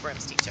robotic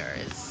programs teacher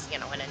is, you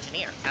know, an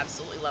engineer.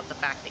 Absolutely love the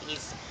fact that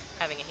he's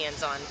having a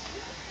hands-on,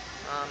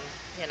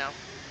 you know,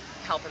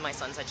 help in my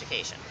son's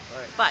education.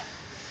 Right. But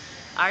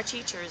our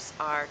teachers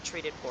are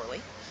treated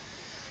poorly.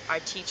 Our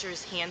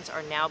teachers' hands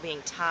are now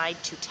being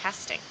tied to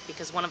testing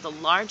because one of the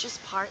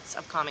largest parts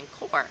of Common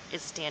Core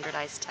is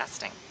standardized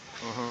testing.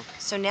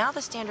 So now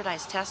the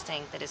standardized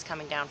testing that is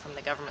coming down from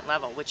the government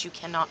level, which you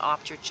cannot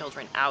opt your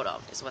children out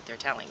of, is what they're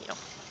telling you,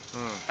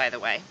 by the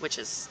way, which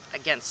is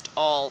against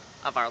all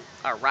of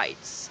our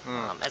rights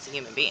as a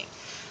human being.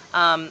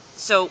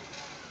 So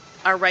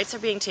our rights are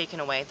being taken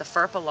away. The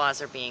FERPA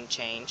laws are being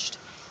changed,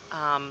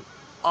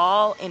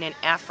 all in an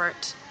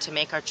effort to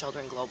make our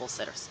children global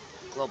citizens.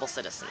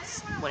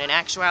 When in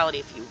actuality,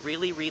 if you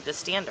really read the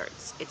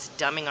standards, it's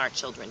dumbing our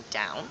children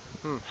down.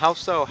 How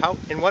so?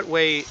 In what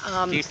way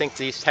do you think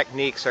these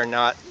techniques are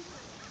not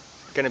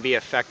going to be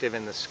effective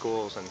in the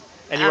schools?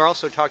 And you were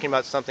also talking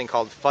about something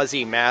called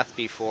fuzzy math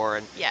before,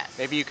 and yes.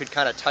 Maybe you could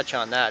kind of touch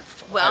on that.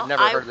 Well, I've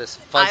never heard of this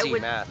fuzzy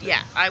math.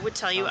 Yeah, I would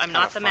tell you, I'm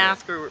not the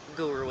math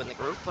guru in the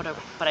group,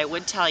 but I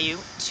would tell you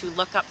to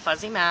look up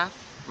fuzzy math,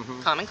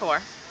 Common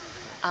Core.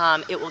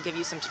 It will give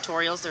you some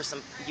tutorials. There's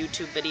some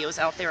YouTube videos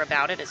out there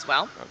about it as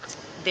well. Okay.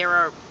 There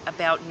are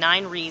about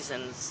 9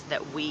 reasons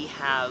that we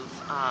have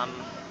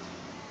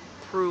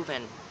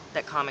proven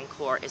that Common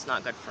Core is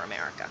not good for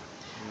America.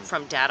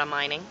 From data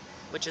mining,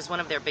 which is one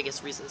of their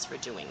biggest reasons for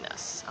doing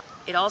this.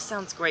 It all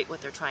sounds great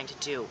what they're trying to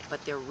do,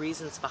 but their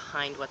reasons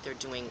behind what they're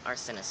doing are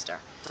sinister.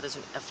 So there's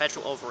a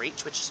federal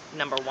overreach, which,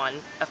 number one,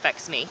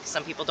 affects me.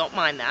 Some people don't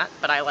mind that,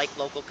 but I like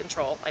local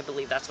control. I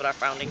believe that's what our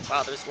founding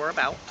fathers were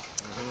about.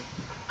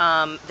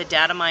 The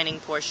data mining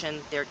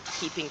portion, they're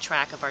keeping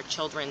track of our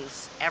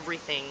children's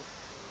everything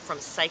from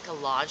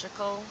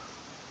psychological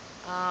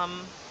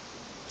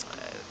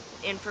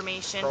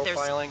information.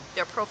 Profiling.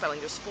 They're profiling.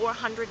 There's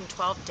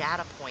 412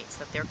 data points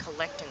that they're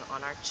collecting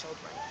on our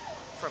children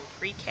from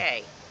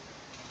pre-K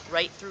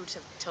right through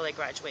till they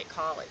graduate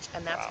college.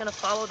 And that's going to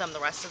follow them the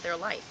rest of their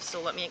life.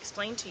 So let me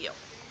explain to you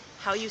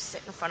how you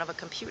sit in front of a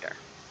computer.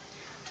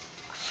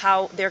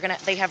 How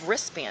they have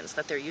wristbands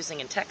that they're using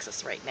in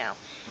Texas right now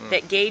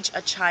that gauge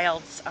a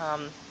child's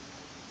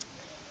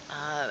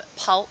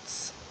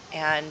pulse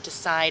and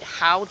decide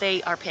how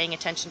they are paying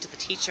attention to the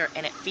teacher,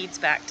 and it feeds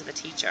back to the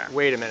teacher.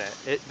 Wait a minute.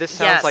 This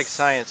sounds like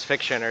science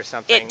fiction or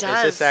something. It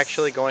does. Is this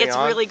actually going on? It's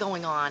really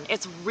going on.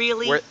 It's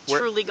really,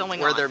 truly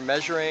going on. Where they're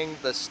measuring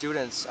the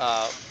students'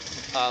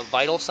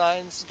 vital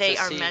signs? They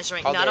are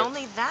measuring, not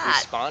only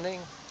that,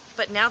 responding?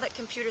 But now that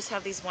computers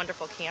have these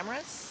wonderful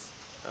cameras,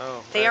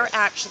 they are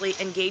actually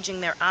engaging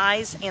their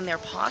eyes and their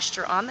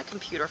posture on the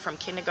computer from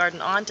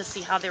kindergarten on to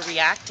see how they're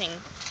reacting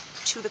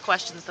to the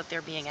questions that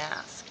they're being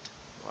asked.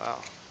 Wow.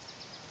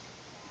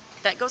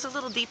 That goes a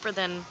little deeper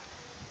than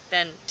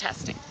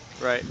testing.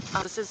 Right.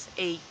 This is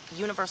a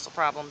universal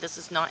problem. This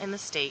is not in the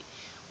state.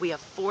 We have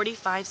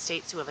 45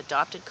 states who have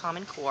adopted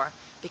Common Core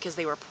because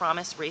they were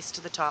promised race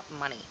to the top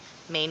money.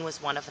 Maine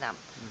was one of them.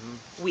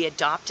 We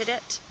adopted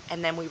it,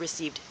 and then we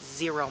received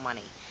 0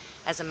 money.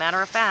 As a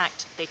matter of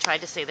fact, they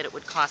tried to say that it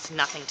would cost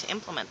nothing to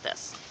implement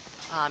this.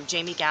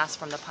 Jamie Gass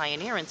from the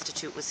Pioneer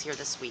Institute was here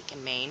this week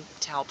in Maine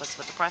to help us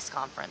with the press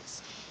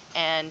conference.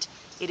 And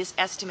it is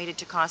estimated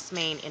to cost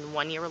Maine in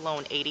 1 year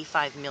alone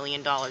 $85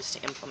 million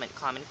to implement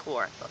Common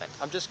Core.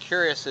 I'm just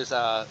curious, is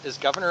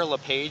Governor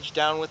LePage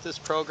down with this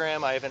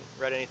program? I haven't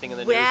read anything in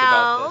the news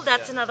about this. Well,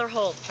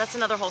 that's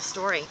another whole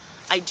story.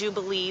 I do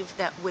believe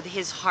that with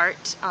his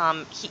heart,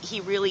 he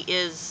really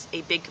is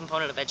a big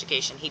component of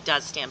education. He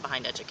does stand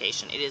behind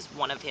education. It is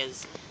one of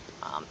his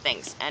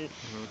things. And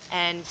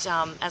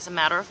as a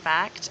matter of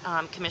fact,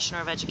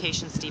 Commissioner of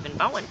Education Stephen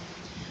Bowen,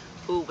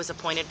 who was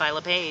appointed by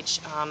LePage,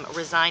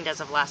 resigned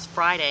as of last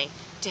Friday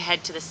to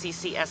head to the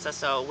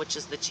CCSSO, which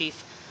is the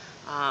chief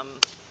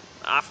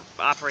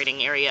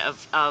operating area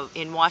of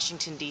in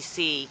Washington,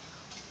 D.C.,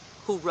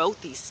 who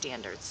wrote these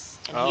standards.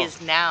 And he is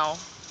now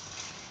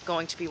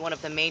going to be one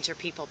of the major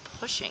people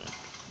pushing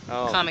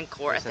Common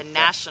Core at the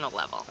national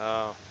level.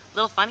 A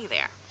little funny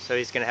there. So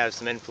he's going to have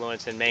some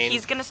influence in Maine.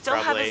 He's going to still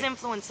have his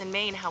influence in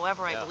Maine.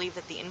 However, I believe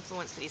that the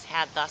influence that he's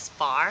had thus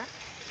far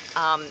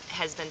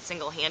has been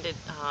single-handed,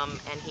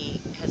 and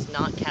he has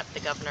not kept the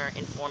governor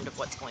informed of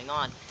what's going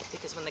on.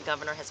 Because when the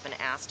governor has been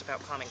asked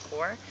about Common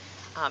Core,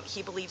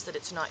 he believes that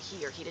it's not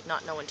here. He did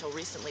not know until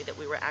recently that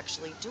we were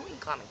actually doing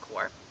Common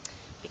Core,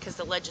 because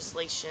the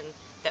legislation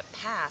that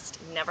passed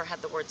never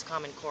had the words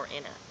Common Core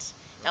in it.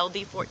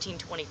 LD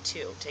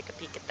 1422, take a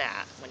peek at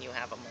that when you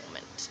have a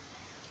moment.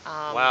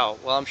 Wow.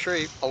 Well, I'm sure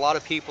a lot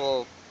of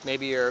people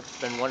maybe have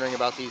been wondering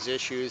about these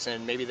issues,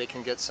 and maybe they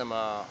can get some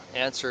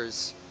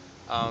answers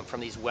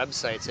from these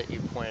websites that you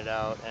pointed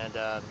out.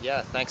 And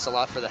yeah, thanks a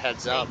lot for the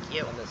heads up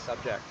on this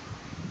subject.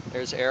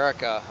 There's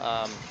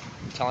Erica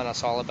telling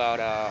us all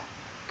about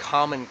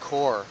Common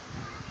Core.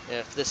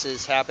 If this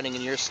is happening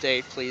in your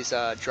state, please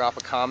drop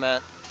a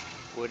comment.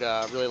 Would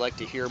really like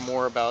to hear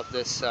more about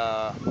this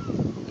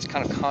this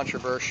kind of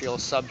controversial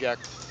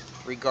subject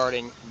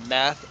regarding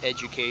math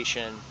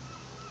education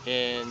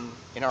in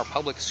our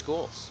public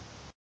schools.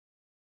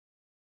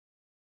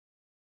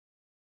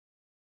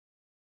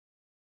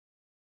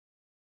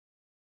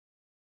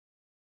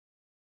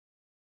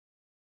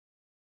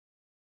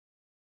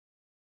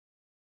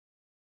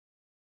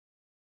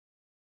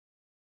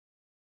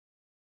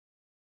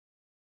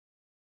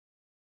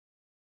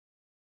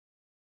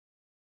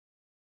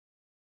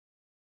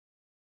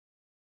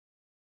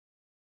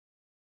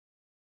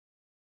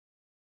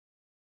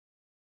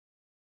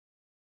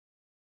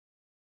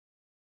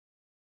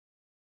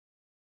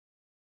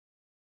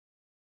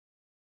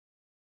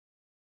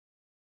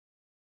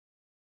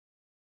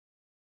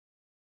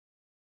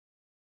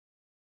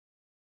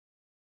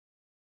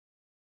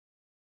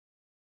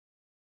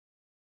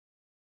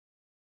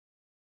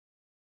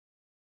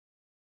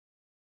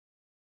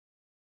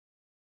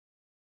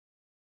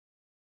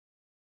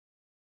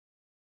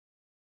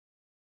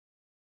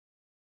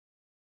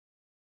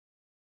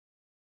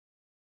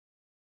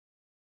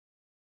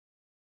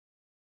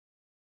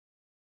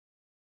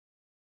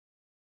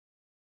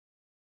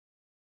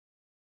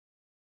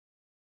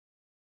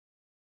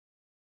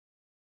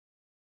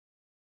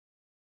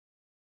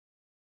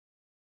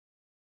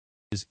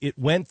 It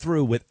went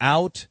through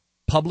without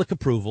public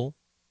approval.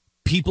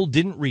 People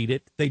didn't read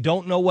it. They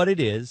don't know what it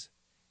is.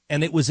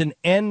 And it was an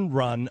end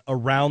run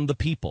around the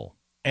people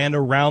and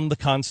around the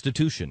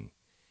Constitution.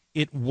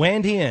 It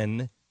went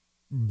in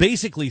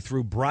basically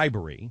through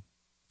bribery,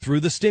 through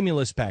the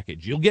stimulus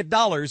package. You'll get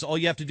dollars. All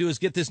you have to do is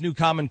get this new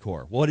Common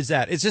Core. What is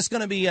that? It's just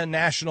going to be a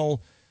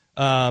national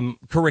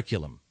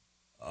curriculum.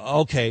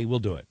 Okay, we'll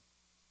do it.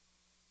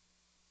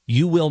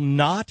 You will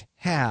not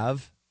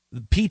have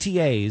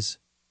PTAs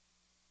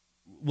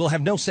will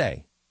have no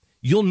say.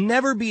 You'll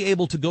never be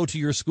able to go to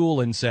your school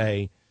and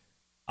say,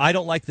 I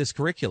don't like this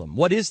curriculum.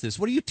 What is this?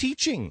 What are you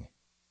teaching?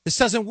 This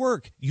doesn't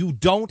work. You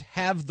don't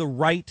have the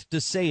right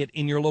to say it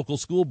in your local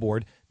school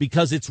board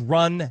because it's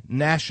run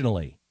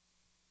nationally.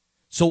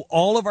 So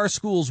all of our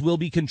schools will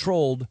be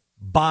controlled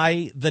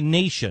by the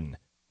nation,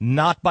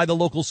 not by the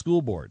local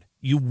school board.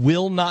 You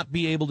will not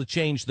be able to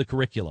change the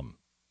curriculum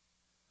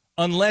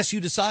unless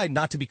you decide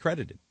not to be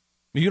credited.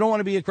 If you don't want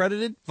to be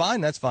accredited,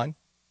 fine, that's fine.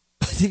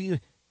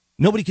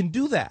 Nobody can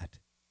do that.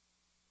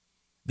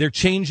 They're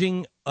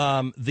changing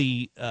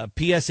the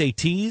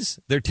PSATs.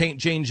 They're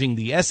changing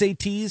the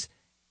SATs.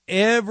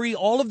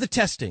 All of the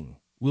testing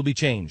will be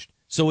changed.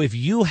 So if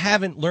you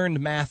haven't learned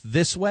math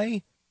this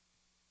way,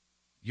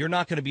 you're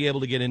not going to be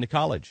able to get into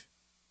college.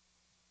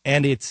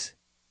 And it's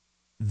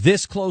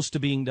this close to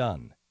being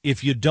done.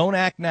 If you don't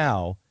act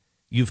now,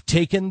 you've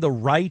taken the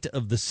right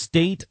of the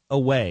state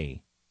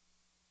away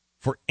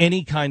for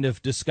any kind of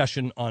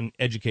discussion on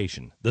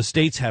education. The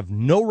states have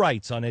no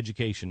rights on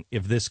education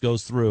if this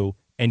goes through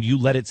and you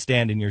let it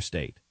stand in your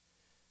state.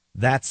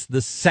 That's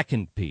the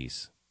second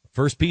piece.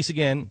 First piece,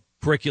 again,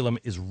 curriculum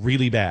is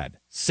really bad.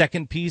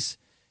 Second piece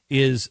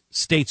is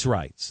states'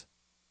 rights.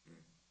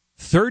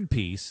 Third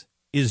piece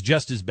is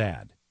just as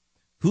bad.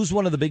 Who's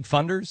one of the big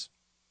funders?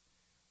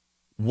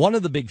 One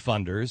of the big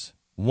funders,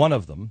 one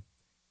of them,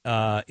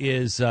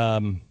 is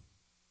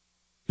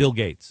Bill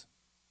Gates.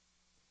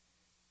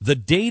 The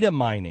data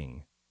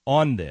mining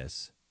on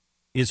this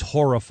is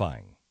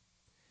horrifying.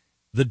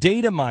 The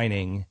data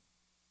mining,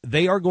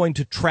 they are going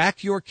to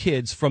track your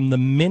kids from the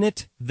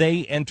minute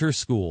they enter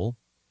school,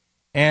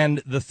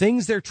 and the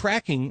things they're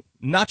tracking,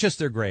 not just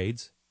their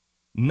grades,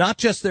 not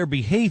just their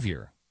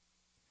behavior,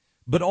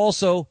 but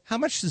also how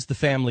much does the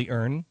family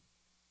earn?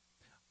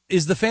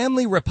 Is the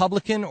family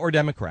Republican or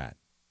Democrat?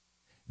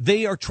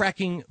 They are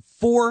tracking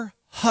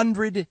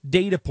 400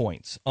 data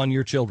points on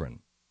your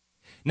children.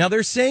 Now,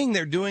 they're saying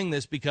they're doing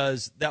this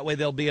because that way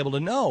they'll be able to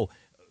know,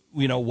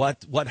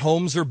 what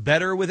homes are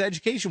better with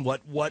education.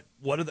 What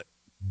are the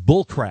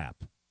bullcrap?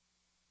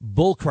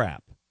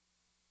 Bullcrap.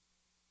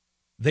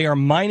 They are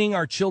mining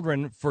our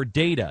children for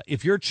data.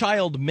 If your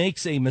child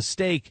makes a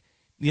mistake,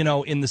 in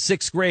the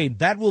 6th grade,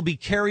 that will be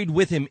carried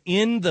with him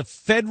in the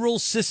federal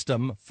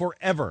system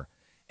forever.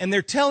 And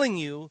they're telling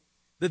you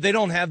that they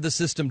don't have the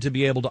system to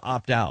be able to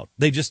opt out.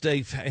 They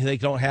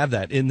don't have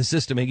that in the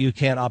system. You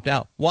can't opt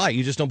out. Why?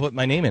 You just don't put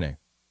my name in it.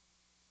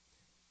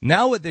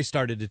 Now what they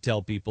started to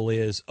tell people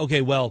is,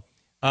 okay, well,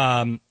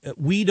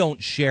 we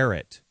don't share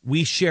it.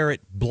 We share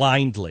it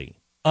blindly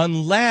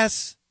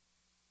unless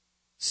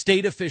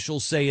state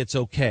officials say it's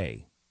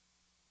okay.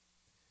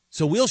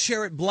 So we'll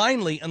share it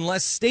blindly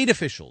unless state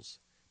officials.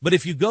 But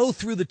if you go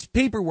through the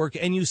paperwork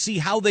and you see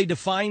how they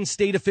define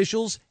state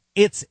officials,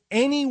 it's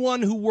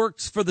anyone who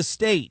works for the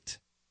state.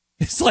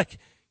 It's like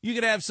you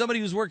could have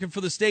somebody who's working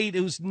for the state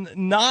who's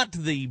not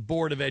the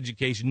Board of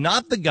Education,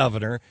 not the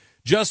governor,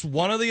 just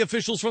one of the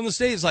officials from the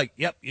state. Is like,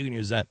 yep, you can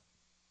use that.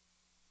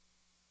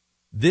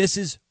 This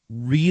is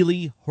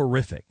really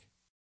horrific.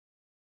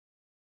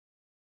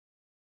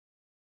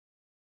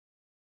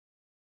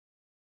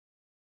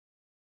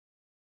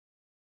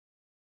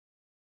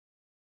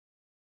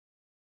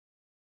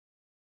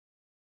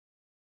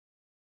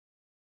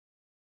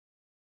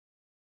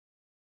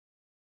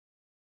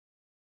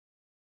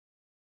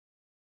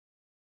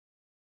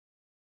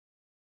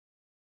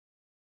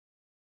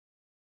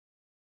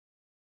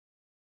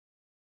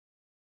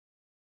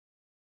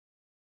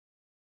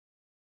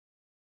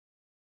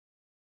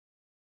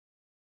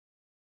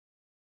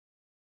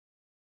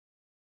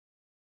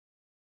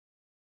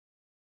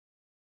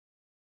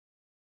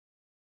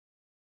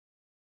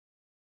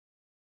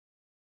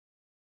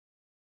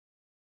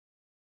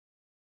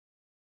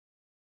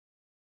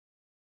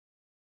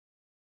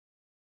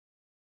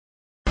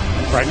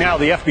 Right now,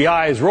 the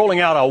FBI is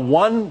rolling out a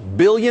 $1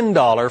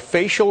 billion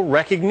facial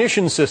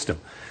recognition system.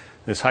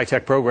 This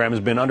high-tech program has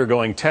been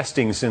undergoing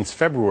testing since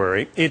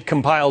February. It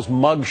compiles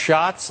mug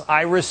shots,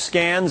 iris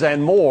scans,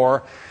 and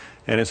more,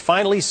 and is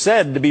finally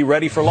said to be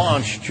ready for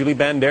launch. Julie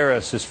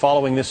Banderas is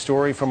following this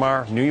story from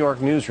our New York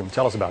newsroom.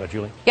 Tell us about it,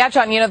 Julie. Yeah,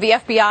 John, the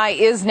FBI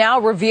is now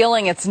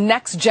revealing its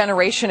next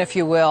generation, if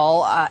you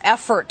will,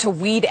 effort to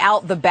weed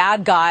out the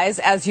bad guys.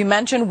 As you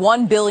mentioned,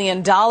 $1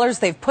 billion.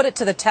 They've put it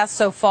to the test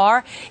so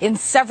far in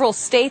several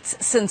states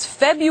since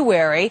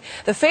February.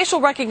 The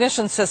facial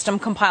recognition system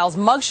compiles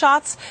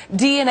mugshots,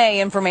 DNA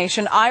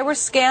information,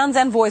 iris scans,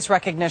 and voice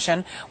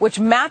recognition, which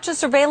matches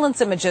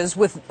surveillance images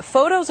with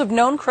photos of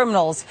known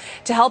criminals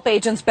to help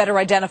agents better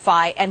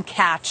identify and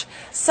catch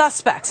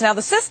suspects. Now,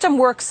 the system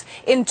works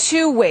in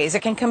two ways.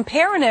 It can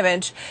compare an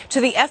image to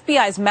the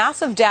FBI's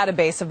massive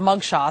database of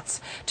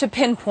mugshots to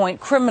pinpoint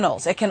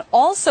criminals. It can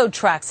also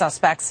track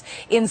suspects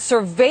in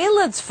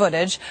surveillance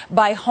footage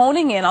by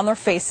honing in on their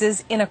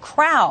faces in a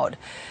crowd.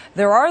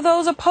 There are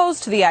those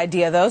opposed to the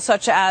idea, though,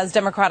 such as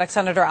Democratic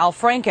Senator Al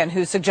Franken,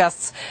 who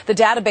suggests the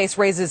database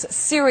raises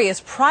serious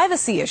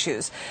privacy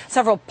issues.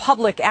 Several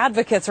public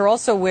advocates are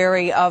also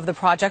wary of the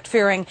project,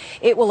 fearing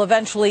it will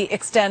eventually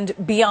extend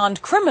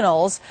beyond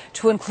criminals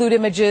to include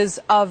images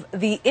of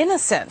the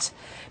innocent.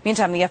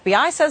 Meantime, the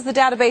FBI says the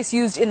database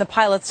used in the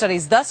pilot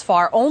studies thus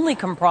far only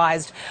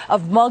comprised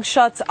of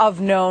mugshots of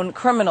known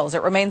criminals.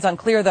 It remains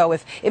unclear, though,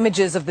 if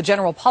images of the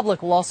general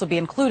public will also be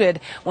included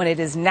when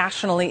it is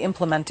nationally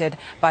implemented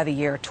by the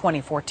year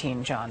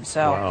 2014, John.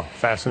 So wow,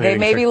 fascinating. They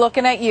may be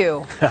looking at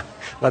you.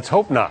 Let's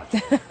hope not.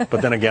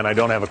 But then again, I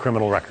don't have a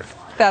criminal record.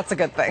 That's a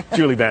good thing.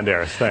 Julie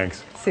Banderas,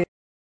 thanks.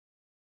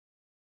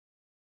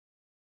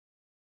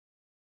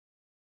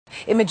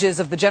 Images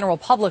of the general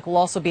public will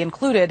also be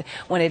included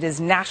when it is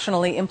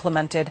nationally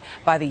implemented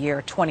by the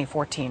year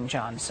 2014,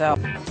 John. So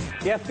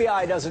the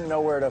FBI doesn't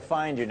know where to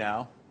find you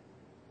now,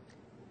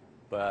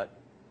 but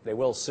they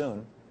will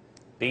soon.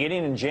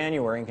 Beginning in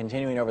January and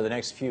continuing over the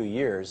next few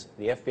years,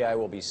 the FBI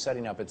will be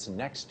setting up its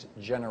Next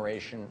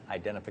Generation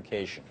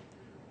Identification,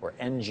 or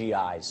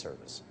NGI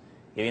service,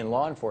 giving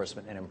law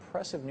enforcement an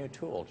impressive new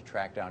tool to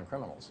track down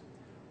criminals,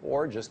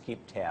 or just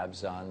keep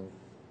tabs on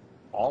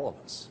all of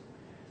us.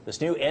 This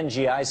new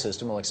NGI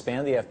system will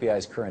expand the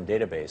FBI's current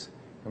database,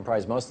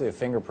 comprised mostly of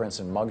fingerprints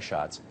and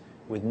mugshots,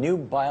 with new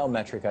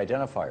biometric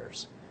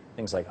identifiers,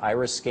 things like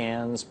iris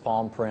scans,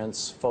 palm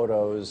prints,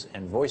 photos,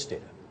 and voice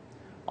data.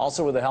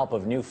 Also with the help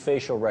of new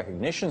facial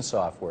recognition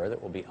software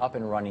that will be up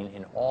and running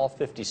in all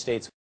 50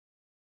 states.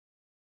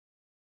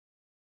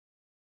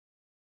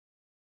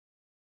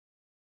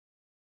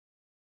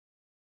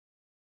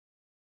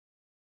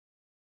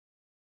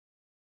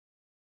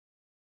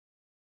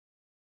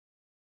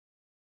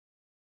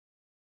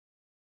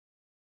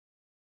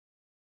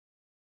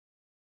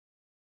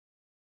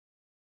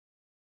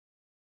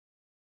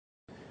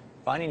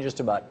 Finding just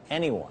about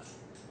anyone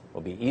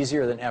will be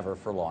easier than ever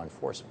for law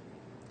enforcement.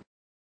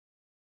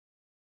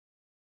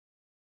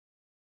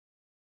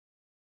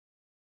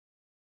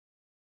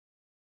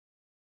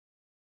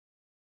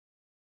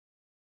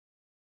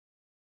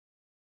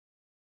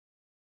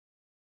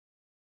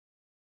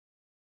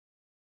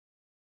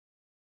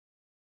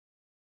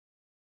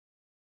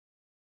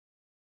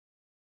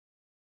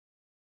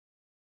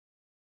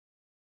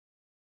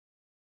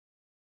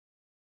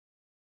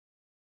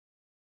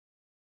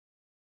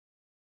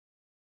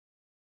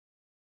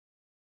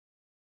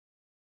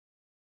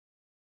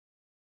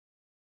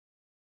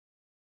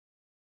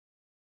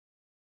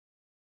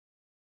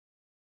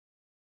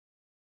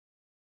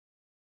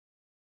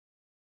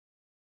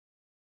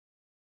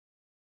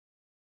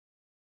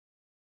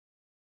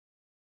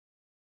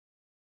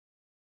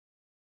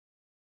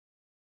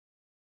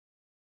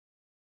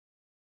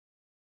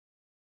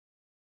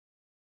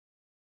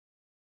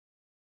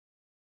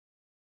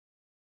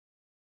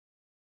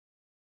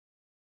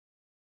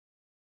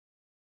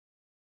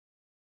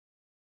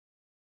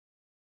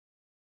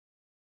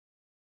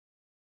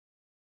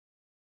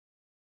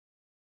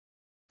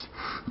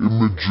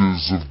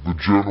 images of the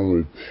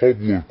general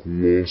public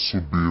will also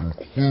be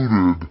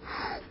included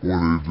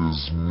when it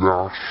is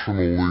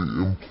nationally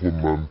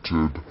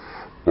implemented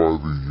by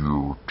the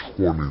year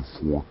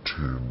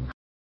 2014.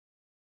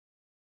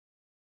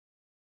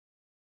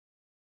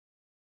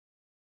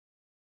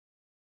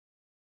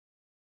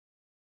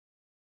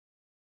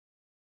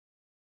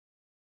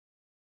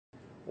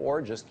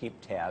 Or just keep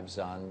tabs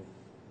on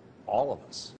all of us.